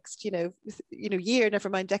happen in the next year, never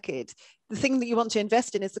mind decade, the thing that you want to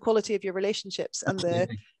invest in is the quality of your relationships and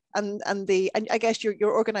and I guess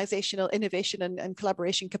your organizational innovation and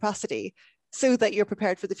collaboration capacity, so that you're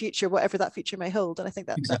prepared for the future, whatever that future may hold. And I think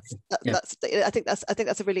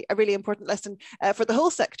that's a really important lesson for the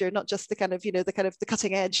whole sector, not just the kind of the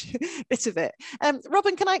cutting edge bit of it.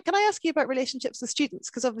 Robyn, can I ask you about relationships with students,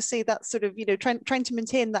 because obviously that's sort of trying to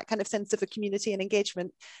maintain that kind of sense of a community and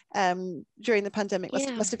engagement during the pandemic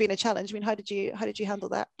must have been a challenge. I mean, how did you handle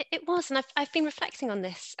that? It was, and I've been reflecting on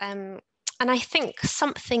this, and I think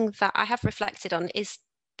something that I have reflected on is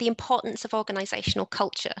the importance of organisational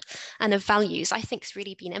culture and of values. I think has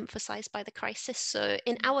really been emphasised by the crisis. So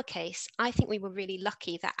in our case, I think we were really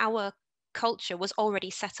lucky that our culture was already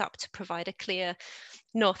set up to provide a clear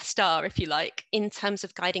North Star, if you like, in terms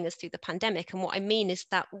of guiding us through the pandemic. And what I mean is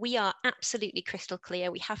that we are absolutely crystal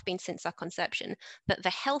clear, we have been since our conception, that the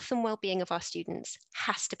health and well-being of our students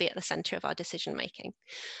has to be at the centre of our decision making.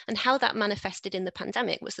 And how that manifested in the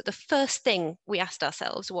pandemic was that the first thing we asked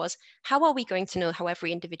ourselves was, how are we going to know how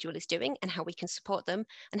every individual is doing and how we can support them?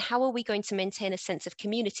 And how are we going to maintain a sense of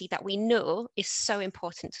community that we know is so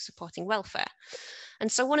important to supporting welfare?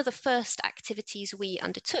 And so one of the first activities we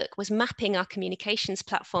undertook was mapping our communications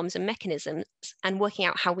platforms and mechanisms and working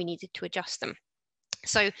out how we needed to adjust them.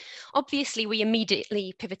 So obviously we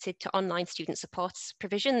immediately pivoted to online student support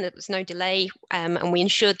provision. There was no delay, and we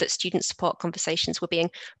ensured that student support conversations were being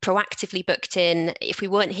proactively booked in. If we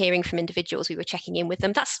weren't hearing from individuals, we were checking in with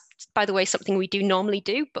them. That's, by the way, something we do normally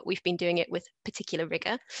do, but we've been doing it with particular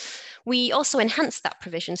rigor. We also enhanced that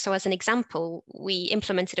provision. So as an example, we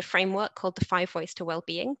implemented a framework called the 5 Ways to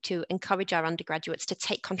Wellbeing to encourage our undergraduates to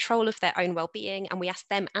take control of their own wellbeing. And we asked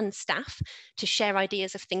them and staff to share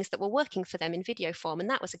ideas of things that were working for them in video form. And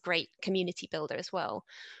that was a great community builder as well.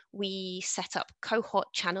 We set up cohort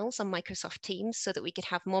channels on Microsoft Teams so that we could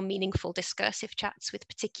have more meaningful discursive chats with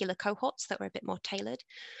particular cohorts that were a bit more tailored.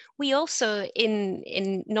 We also,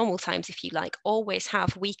 in normal times, if you like, always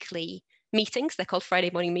have weekly meetings. They're called Friday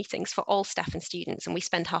morning meetings for all staff and students, and we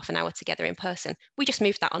spend half an hour together in person. We just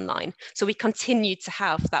moved that online. So we continued to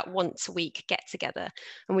have that once a week get together,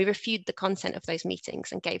 and we reviewed the content of those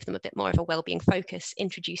meetings and gave them a bit more of a wellbeing focus,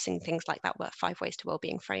 introducing things like that 5 Ways to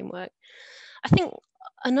Wellbeing framework. I think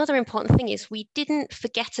another important thing is we didn't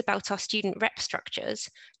forget about our student rep structures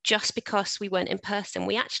just because we weren't in person.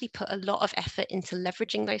 We actually put a lot of effort into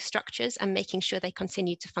leveraging those structures and making sure they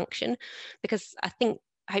continued to function, because I think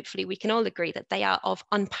hopefully we can all agree that they are of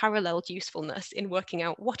unparalleled usefulness in working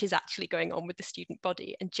out what is actually going on with the student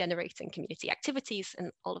body and generating community activities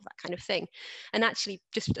and all of that kind of thing. And actually,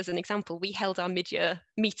 just as an example, we held our mid-year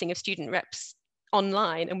meeting of student reps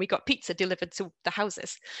online, and we got pizza delivered to the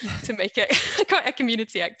houses to make it quite a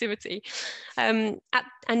community activity.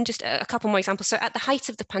 And just a couple more examples. So at the height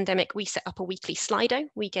of the pandemic, we set up a weekly Slido.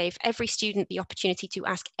 We gave every student the opportunity to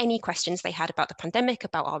ask any questions they had about the pandemic,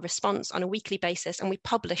 about our response on a weekly basis, and we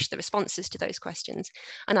published the responses to those questions.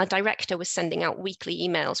 And our director was sending out weekly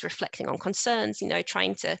emails reflecting on concerns,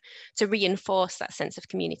 trying to reinforce that sense of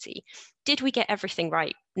community. Did we get everything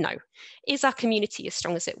right? No. Is our community as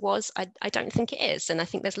strong as it was? I don't think it is. And I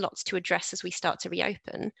think there's lots to address as we start to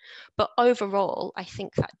reopen. But overall, I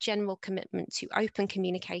think that general commitment to open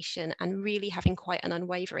communication and really having quite an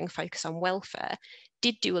unwavering focus on welfare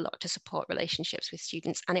did do a lot to support relationships with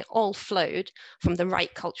students. And it all flowed from the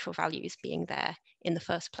right cultural values being there in the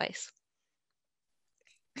first place.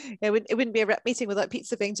 It wouldn't be a rep meeting without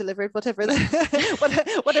pizza being delivered, whatever the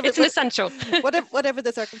whatever it's an essential. whatever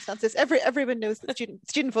the circumstances. Everyone knows that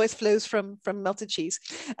student voice flows from melted cheese.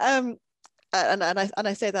 And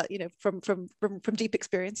I say that from deep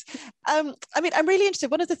experience. I mean, I'm really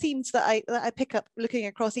interested. One of the themes that I pick up looking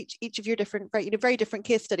across each of your different very different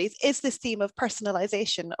case studies is this theme of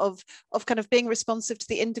personalization, of kind of being responsive to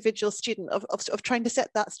the individual student, of trying to set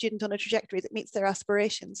that student on a trajectory that meets their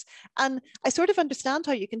aspirations. And I sort of understand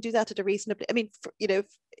how you can do that at a reasonably, I mean,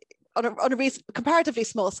 on a comparatively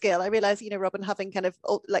small scale. I realize, Robyn, having kind of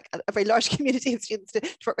like a very large community of students to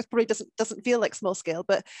work with probably doesn't feel like small scale,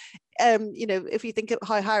 but if you think of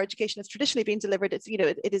how higher education has traditionally been delivered, it's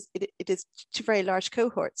it is to very large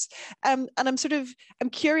cohorts. And I'm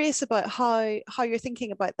curious about how you're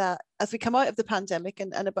thinking about that as we come out of the pandemic,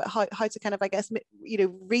 and about how to kind of, I guess,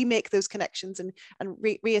 remake those connections and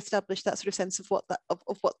reestablish that sort of sense of what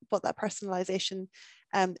that personalization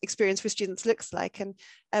experience for students looks like. And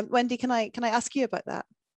Wendy, can I ask you about that?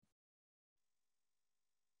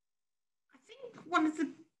 I think one of the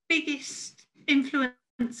biggest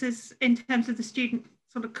influences in terms of the student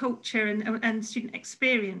sort of culture and student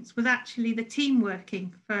experience was actually the team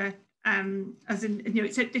working for as in,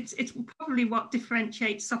 it's probably what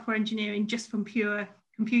differentiates software engineering just from pure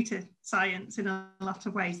computer science in a lot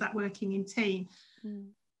of ways, that working in team.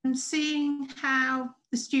 And seeing how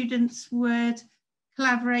the students would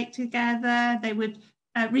collaborate together, they would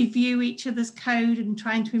review each other's code and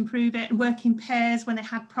trying to improve it, and work in pairs when they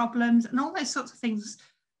had problems, and all those sorts of things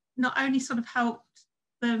not only sort of helped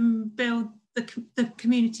them build the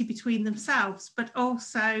community between themselves, but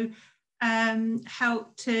also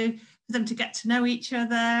helped for them to get to know each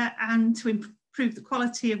other and to improve the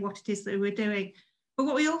quality of what it is that we're doing. But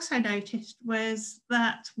what we also noticed was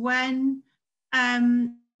that when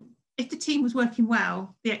if the team was working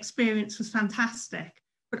well, the experience was fantastic.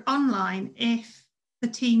 But online, if the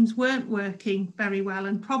teams weren't working very well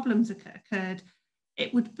and problems occurred,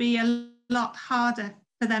 it would be a lot harder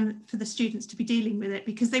for the students to be dealing with it,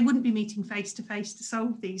 because they wouldn't be meeting face to face to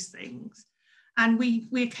solve these things. And we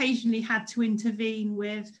occasionally had to intervene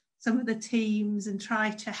with some of the teams and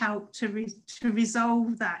try to help to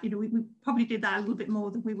resolve that. We probably did that a little bit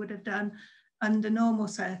more than we would have done under normal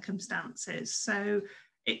circumstances. So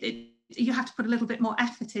you have to put a little bit more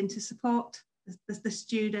effort in to support the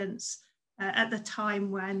students at the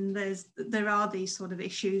time when there are these sort of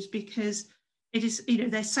issues, because it is,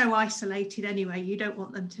 they're so isolated anyway. You don't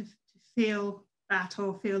want them to feel that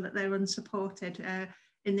or feel that they're unsupported.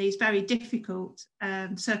 in these very difficult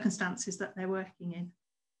circumstances that they're working in.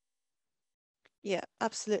 Yeah,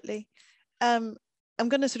 absolutely. I'm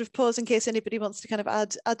going to sort of pause in case anybody wants to kind of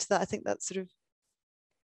add to that. I think that sort of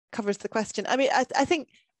covers the question. I mean, I think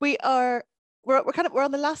we're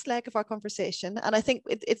on the last leg of our conversation, and I think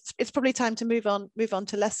it's probably time to move on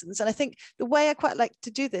to lessons. And I think the way I quite like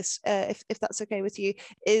to do this, if that's okay with you,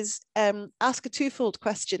 is ask a twofold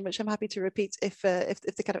question, which I'm happy to repeat if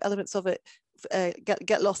the kind of elements of it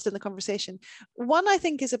get lost in the conversation. One, I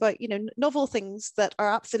think, is about novel things that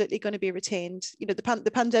are absolutely going to be retained.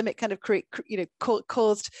 The pandemic kind of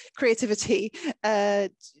caused creativity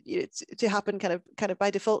to happen kind of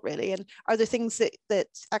by default, really. And are there things that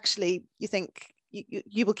actually you think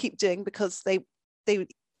you will keep doing because they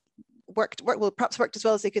perhaps worked as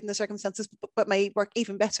well as they could in the circumstances, but may work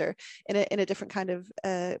even better in a different kind of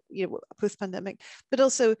post-pandemic? But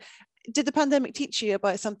also, did the pandemic teach you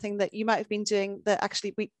about something that you might have been doing that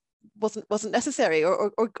actually wasn't necessary,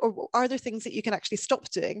 or are there things that you can actually stop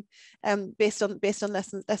doing based on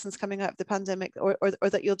lessons coming out of the pandemic, or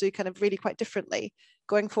that you'll do kind of really quite differently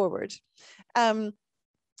going forward? I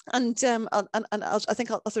think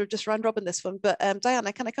I'll sort of just round robin this one, but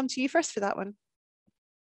Diana, can I come to you first for that one?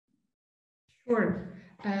 Sure.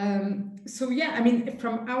 So yeah, I mean,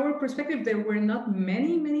 from our perspective, there were not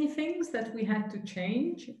many things that we had to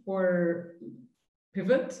change or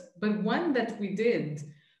pivot, but one that we did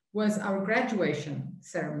was our graduation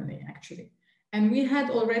ceremony, actually. And we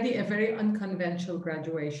had already a very unconventional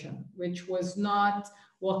graduation, which was not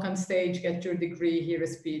walk on stage, get your degree, hear a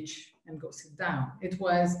speech, and go sit down. It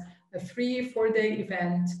was a 3-4 day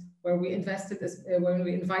event where we invited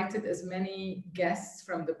as many guests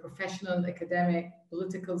from the professional, academic,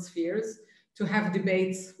 political spheres to have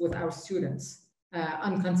debates with our students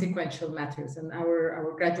on consequential matters. And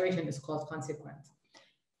our graduation is called Consequent.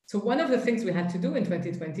 So one of the things we had to do in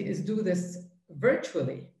 2020 is do this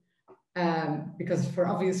virtually because for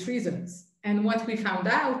obvious reasons. And what we found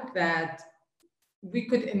out that we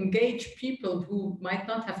could engage people who might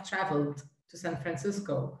not have traveled to San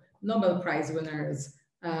Francisco, Nobel Prize winners,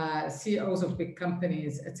 CEOs of big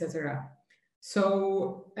companies, etc.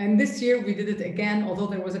 So, and this year we did it again, although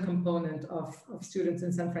there was a component of students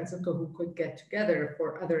in San Francisco who could get together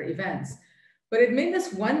for other events. But it made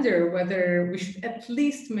us wonder whether we should at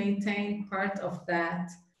least maintain part of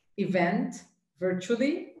that event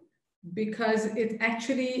virtually, because it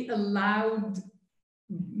actually allowed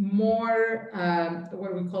more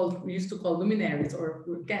what we used to call luminaries or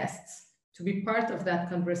guests to be part of that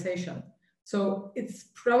conversation. So it's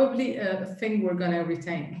probably a thing we're going to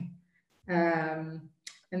retain. And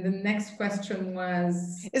the next question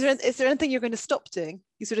was: Is there anything you're going to stop doing?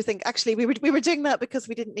 You sort of think, actually, we were doing that because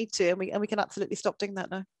we didn't need to, and we can absolutely stop doing that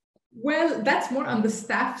now. Well, that's more on the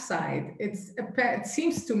staff side. It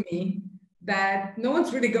seems to me that no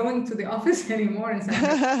one's really going to the office anymore in San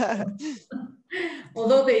Francisco.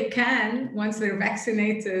 Although they can once they're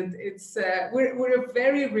vaccinated. We're a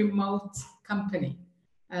very remote company.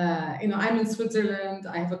 I'm in Switzerland.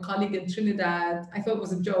 I have a colleague in Trinidad. I thought it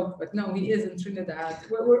was a joke, but no, he is in Trinidad.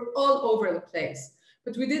 We're all over the place.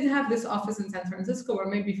 But we did have this office in San Francisco where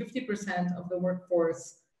maybe 50% of the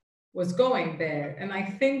workforce was going there. And I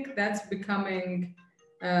think that's becoming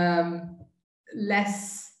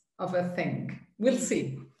less of a thing. We'll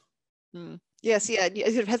see. Yes, yeah, you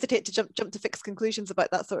sort of hesitate to jump to fixed conclusions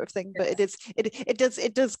about that sort of thing, but yes.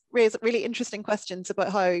 it does raise really interesting questions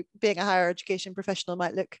about how being a higher education professional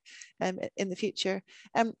might look in the future.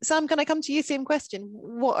 Sam, can I come to you? Same question.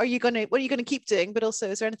 What are you going to keep doing? But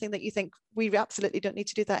also, is there anything that you think we absolutely don't need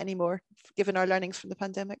to do that anymore, given our learnings from the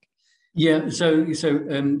pandemic? Yeah. So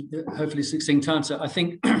hopefully succinct answer. I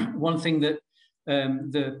think one thing that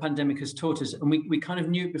the pandemic has taught us, and we kind of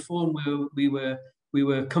knew it before, and we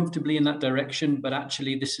were comfortably in that direction, but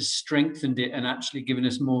actually this has strengthened it and actually given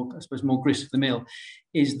us more, I suppose, more grist for the mill,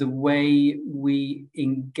 is the way we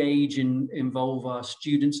engage and involve our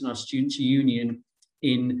students and our students' union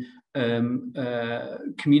in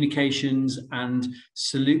communications and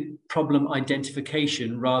problem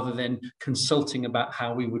identification, rather than consulting about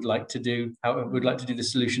how we would like to do the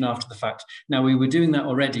solution after the fact. Now, we were doing that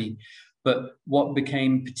already, but what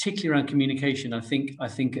became particularly around communication, I think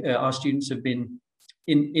our students have been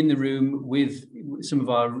in the room with some of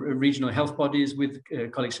our regional health bodies, with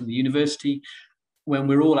colleagues from the university, when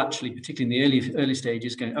we're all actually, particularly in the early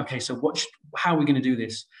stages, going, okay, so how are we going to do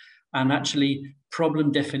this? And actually,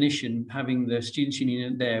 problem definition, having the students'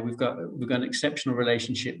 union there, we've got an exceptional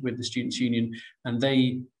relationship with the students' union, and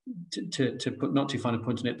they, to put not too fine a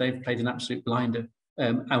point on it, they've played an absolute blinder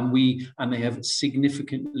and they have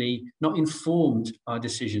significantly not informed our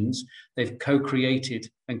decisions, they've co-created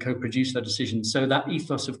and co-produced our decisions. So that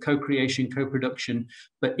ethos of co-creation, co-production,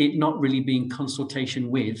 but it not really being consultation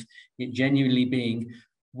with, it genuinely being,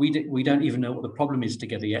 we don't even know what the problem is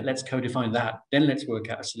together yet. Let's co-define that. Then let's work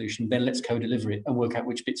out a solution. Then let's co-deliver it and work out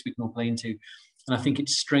which bits we can all play into. And I think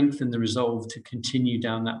it's strengthened the resolve to continue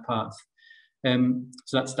down that path.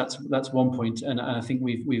 So that's one point. And I think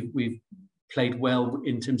we've played well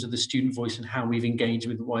in terms of the student voice and how we've engaged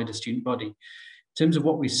with the wider student body. In terms of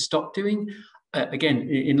what we stopped doing, again,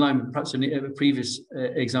 in line with perhaps a previous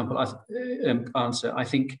example answer, I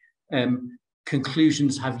think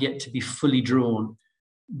conclusions have yet to be fully drawn,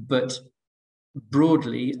 but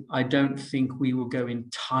broadly, I don't think we will go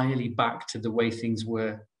entirely back to the way things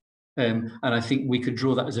were. And I think we could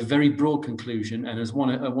draw that as a very broad conclusion. And as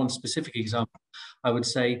one specific example, I would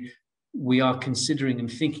say we are considering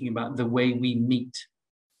and thinking about the way we meet.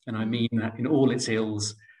 And I mean that in all its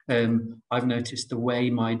ills. I've noticed the way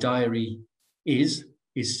my diary is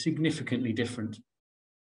significantly different.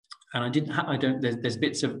 And there's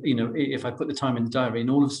bits of, if I put the time in the diary and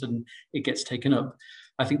all of a sudden it gets taken up,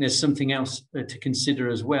 I think there's something else to consider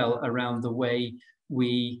as well around the way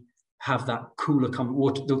we have that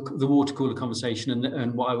the water cooler conversation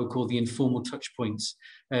and what I would call the informal touch points,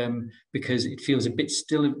 because it feels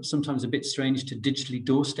sometimes a bit strange to digitally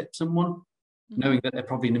doorstep someone, knowing that they're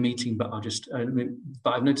probably in a meeting, but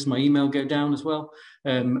I've noticed my email go down as well,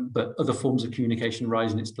 but other forms of communication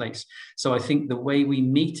rise in its place. So I think the way we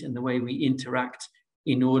meet and the way we interact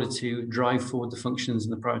in order to drive forward the functions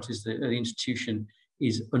and the priorities of the institution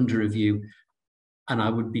is under review. And I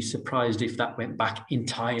would be surprised if that went back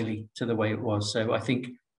entirely to the way it was. So I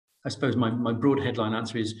suppose my broad headline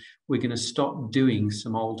answer is we're going to stop doing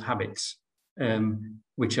some old habits,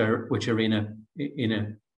 which are in a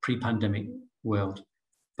pre-pandemic world.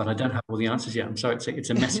 But I don't have all the answers yet. I'm sorry, it's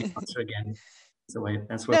a messy answer again.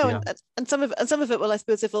 That's where we are. And some of it will, I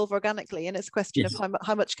suppose, evolve organically, and it's a question of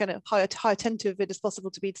how attentive it is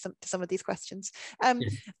possible to be to some of these questions. I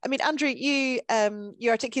mean, Andrew, you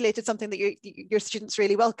articulated something that your students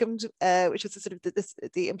really welcomed, which was sort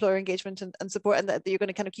of the employer engagement and support, and that you're going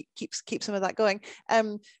to kind of keep some of that going.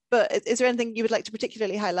 But is there anything you would like to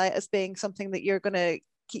particularly highlight as being something that you're going to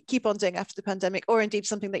keep on doing after the pandemic, or indeed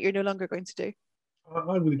something that you're no longer going to do?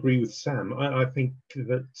 I would agree with Sam. I think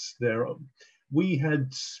that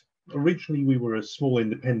originally we were a small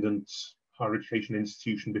independent higher education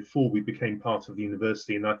institution before we became part of the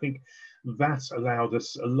university, and I think that allowed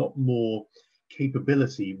us a lot more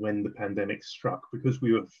capability when the pandemic struck, because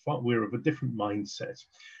we were of a different mindset,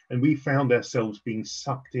 and we found ourselves being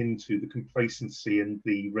sucked into the complacency and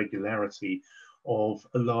the regularity of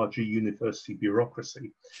a larger university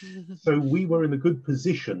bureaucracy. So we were in a good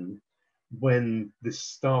position when this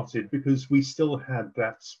started, because we still had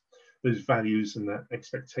those values and that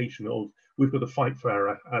expectation of we've got to fight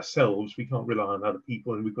for ourselves, we can't rely on other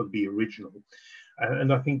people, and we've got to be original.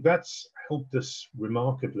 And I think that's helped us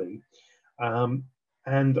remarkably. And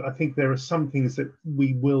I think there are some things that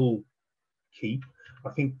we will keep. I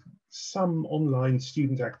think some online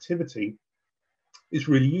student activity is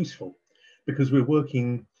really useful because we're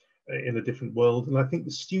working in a different world. And I think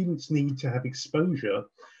the students need to have exposure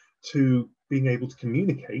to being able to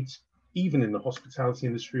communicate, even in the hospitality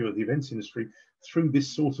industry or the events industry, through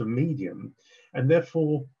this sort of medium. And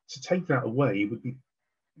therefore, to take that away would be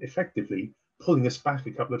effectively pulling us back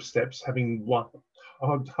a couple of steps, having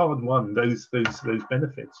hard won those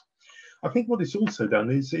benefits. I think what it's also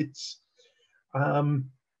done is it's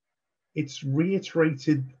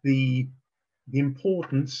reiterated the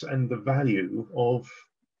importance and the value of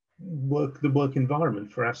the work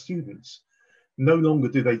environment for our students. No longer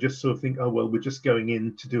do they just sort of think, oh, well, we're just going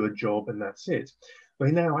in to do a job and that's it. They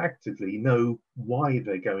now actively know why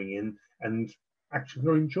they're going in and actually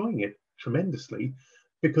are enjoying it tremendously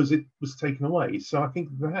because it was taken away. So I think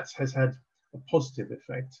that has had a positive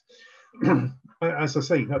effect. As I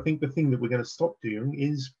say, I think the thing that we're going to stop doing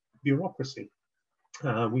is bureaucracy.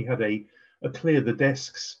 We had a clear the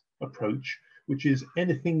desks approach, which is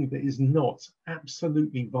anything that is not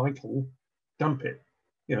absolutely vital, dump it.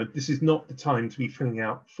 This is not the time to be filling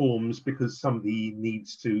out forms because somebody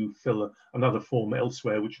needs to fill another form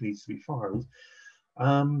elsewhere which needs to be filed.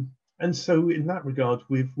 And so in that regard,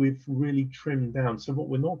 we've really trimmed down. So what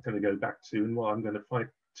we're not going to go back to, and what I'm going to fight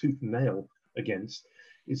tooth and nail against,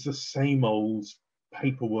 is the same old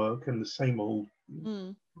paperwork and the same old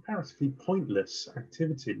comparatively pointless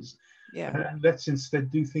activities. Let's instead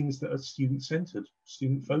do things that are student-centered,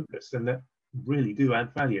 student-focused, and that really do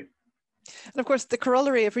add value. And of course, the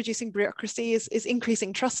corollary of reducing bureaucracy is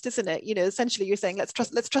increasing trust, isn't it? You know, essentially you're saying let's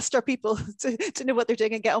trust our people to know what they're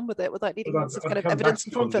doing and get on with it without needing lots of kind of evidence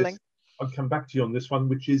and form filling. I'll come back to you on this one,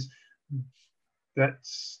 which is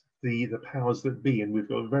that's the powers that be, and we've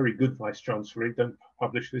got a very good vice chancellor. Don't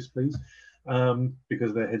publish this, please,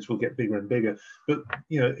 because their heads will get bigger and bigger. But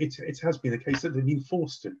you know, it has been a case that they've been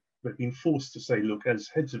forced to. They've been forced to say, look, as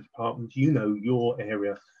heads of department, you know your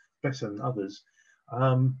area better than others.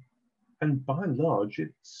 And by and large,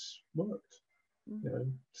 it's worked. You know,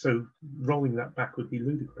 so rolling that back would be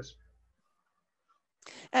ludicrous.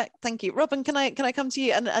 Thank you, Robyn. Can I come to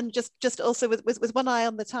you and just also with one eye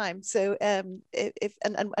on the time. So if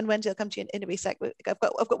Wendy, I'll come to you in a wee sec. I've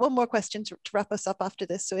got one more question to wrap us up after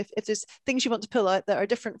this. So if there's things you want to pull out that are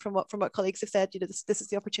different from what colleagues have said, you know, this is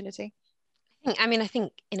the opportunity. I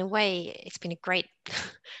think in a way it's been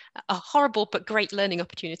a horrible but great learning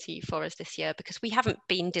opportunity for us this year, because we haven't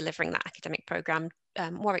been delivering that academic programme.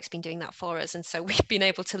 Warwick's been doing that for us, and so we've been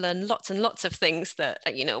able to learn lots and lots of things that,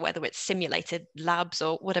 you know, whether it's simulated labs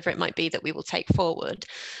or whatever it might be that we will take forward.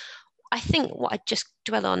 I think what I'd just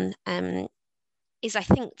dwell on is I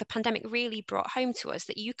think the pandemic really brought home to us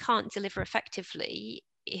that you can't deliver effectively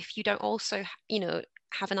if you don't also, you know,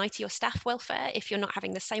 have an IT or staff welfare, if you're not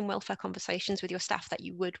having the same welfare conversations with your staff that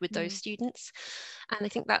you would with those students. And I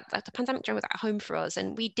think that the pandemic was at home for us,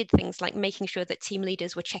 and we did things like making sure that team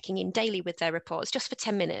leaders were checking in daily with their reports just for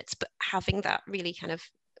 10 minutes, but having that really kind of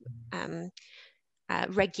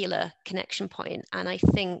regular connection point. And I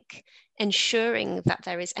think ensuring that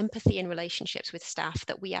there is empathy in relationships with staff,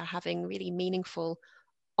 that we are having really meaningful,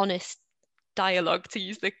 honest dialogue, to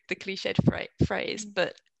use the cliched phrase,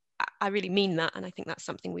 but I really mean that, and I think that's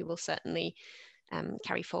something we will certainly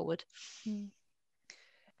carry forward. And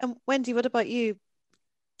Wendy, what about you?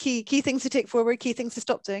 Key things to take forward, key things to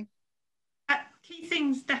stop doing? Key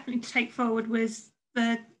things definitely to take forward was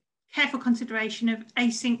the careful consideration of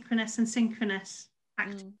asynchronous and synchronous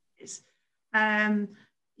activities.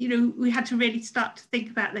 You know, we had to really start to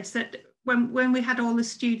think about this, that when we had all the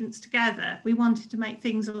students together, we wanted to make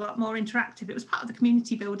things a lot more interactive. It was part of the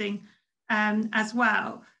community building as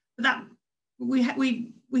well. That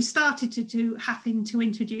we started to having to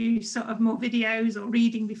introduce sort of more videos or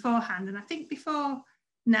reading beforehand, and I think before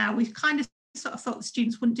now we've kind of sort of thought the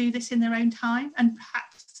students wouldn't do this in their own time, and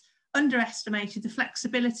perhaps underestimated the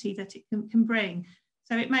flexibility that it can bring.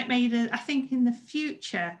 So it made I think in the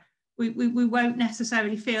future we won't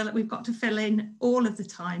necessarily feel that we've got to fill in all of the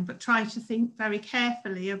time, but try to think very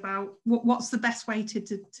carefully about what's the best way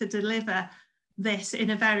to deliver this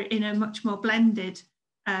in a much more blended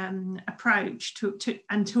approach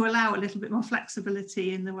and to allow a little bit more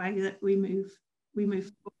flexibility in the way that we move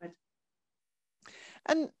forward.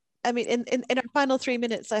 And I mean, in our final 3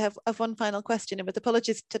 minutes, I have one final question, and with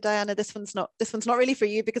apologies to Diana, this one's not really for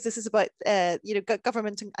you, because this is about you know,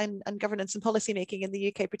 government and governance and policy making in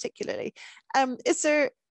the UK particularly. Is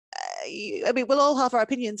there I mean, we'll all have our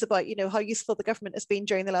opinions about, you know, how useful the government has been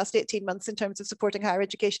during the last 18 months in terms of supporting higher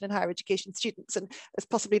education and higher education students, and it's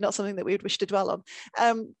possibly not something that we would wish to dwell on.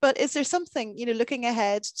 But is there something, you know, looking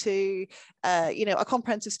ahead to, you know, a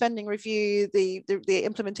comprehensive spending review, the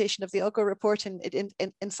implementation of the Algo report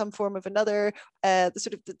in some form of another,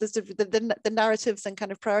 the narratives and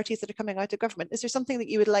kind of priorities that are coming out of government? Is there something that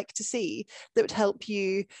you would like to see that would help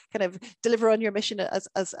you kind of deliver on your mission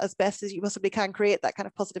as best as you possibly can, create that kind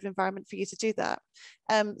of positive environment for you to do that?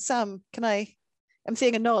 Sam, I'm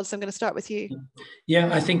seeing a nod, so I'm going to start with you. Yeah,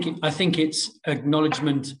 I think it's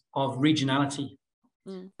acknowledgement of regionality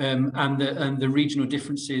and the regional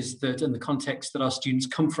differences and the context that our students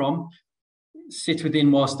come from, sit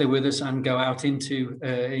within whilst they're with us, and go out into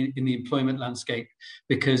in the employment landscape,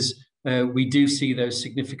 because we do see those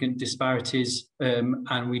significant disparities,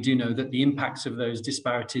 and we do know that the impacts of those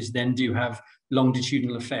disparities then do have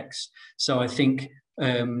longitudinal effects. So I think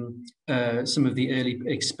some of the early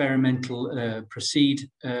experimental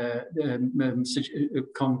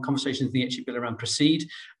conversations in the HE bill around proceed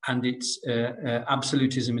and its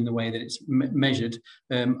absolutism in the way that it's measured,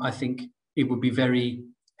 I think it would be very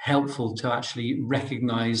helpful to actually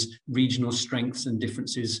recognise regional strengths and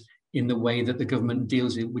differences in the way that the government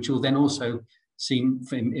deals with it, which will then also seem,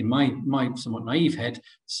 in my somewhat naive head,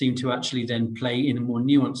 seem to actually then play in a more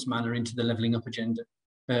nuanced manner into the levelling up agenda.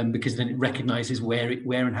 Because then it recognises where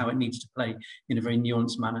and how it needs to play in a very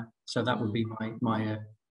nuanced manner. So that would be my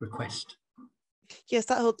request. Yes,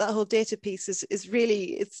 that whole data piece is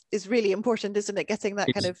really important, isn't it? Getting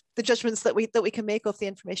that kind of the judgments that we can make of the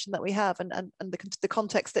information that we have, and the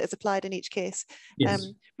context that is applied in each case. Yes.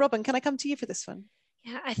 Robyn, can I come to you for this one?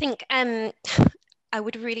 Yeah, I think I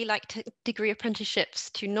would really like degree apprenticeships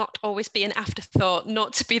to not always be an afterthought,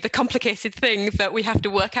 not to be the complicated thing that we have to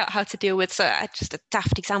work out how to deal with. So just a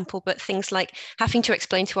daft example, but things like having to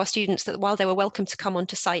explain to our students that while they were welcome to come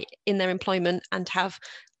onto site in their employment and have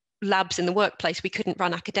labs in the workplace, we couldn't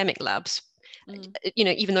run academic labs. You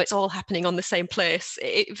know, even though it's all happening on the same place,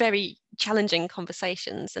 very challenging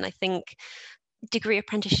conversations. And I think degree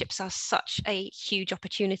apprenticeships are such a huge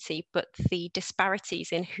opportunity, but the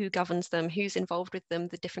disparities in who governs them, who's involved with them,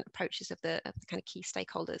 the different approaches of the kind of key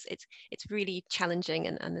stakeholders, it's really challenging,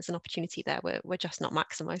 and there's an opportunity there we're just not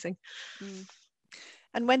maximising.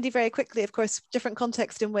 And Wendy, very quickly, of course, different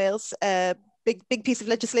context in Wales, big piece of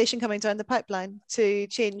legislation coming down the pipeline to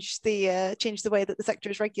change the way that the sector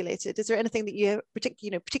is regulated. Is there anything that you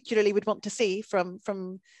particularly would want to see from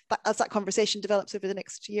that, as that conversation develops over the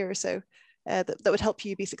next year or so, that would help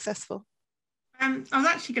you be successful? I was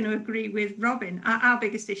actually going to agree with Robyn. Our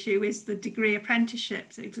biggest issue is the degree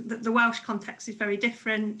apprenticeships. The Welsh context is very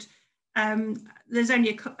different. There's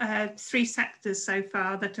only 3 sectors so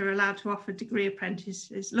far that are allowed to offer degree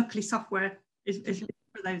apprentices. Luckily, software is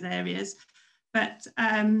for those areas. But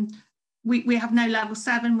we have no level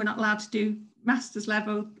 7. We're not allowed to do master's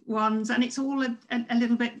level 1s. And it's all a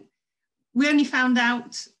little bit... We only found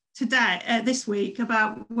out today, this week,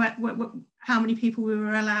 about how many people we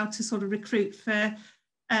were allowed to sort of recruit for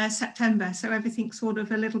September. So everything's sort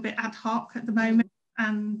of a little bit ad hoc at the moment,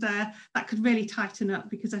 and that could really tighten up,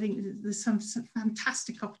 because I think there's some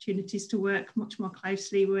fantastic opportunities to work much more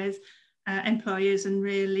closely with employers and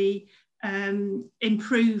really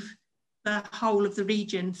improve the whole of the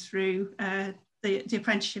region through the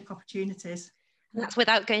apprenticeship opportunities. And that's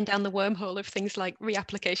without going down the wormhole of things like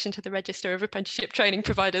reapplication to the Register of Apprenticeship Training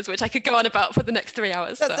Providers, which I could go on about for the next 3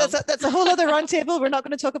 hours. That's a whole other roundtable. We're not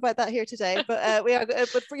going to talk about that here today, but we are.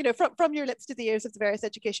 But for, from your lips to the ears of the various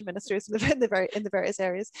education ministers in the various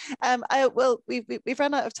areas. We've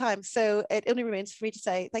run out of time, so it only remains for me to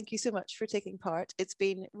say thank you so much for taking part. It's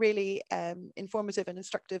been really informative and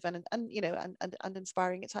instructive, and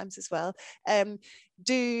inspiring at times as well.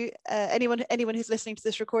 Anyone who's listening to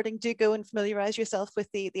this recording, do go and familiarise yourself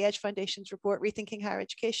with the Edge Foundation's report, Rethinking Higher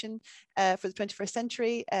Education for the 21st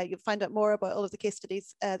Century. You'll find out more about all of the case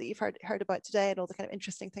studies that you've heard about today, and all the kind of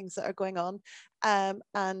interesting things that are going on.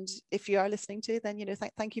 And if you are listening to, then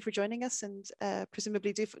thank you for joining us, and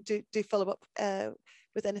presumably do follow up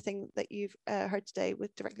with anything that you've heard today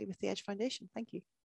directly with the Edge Foundation. Thank you.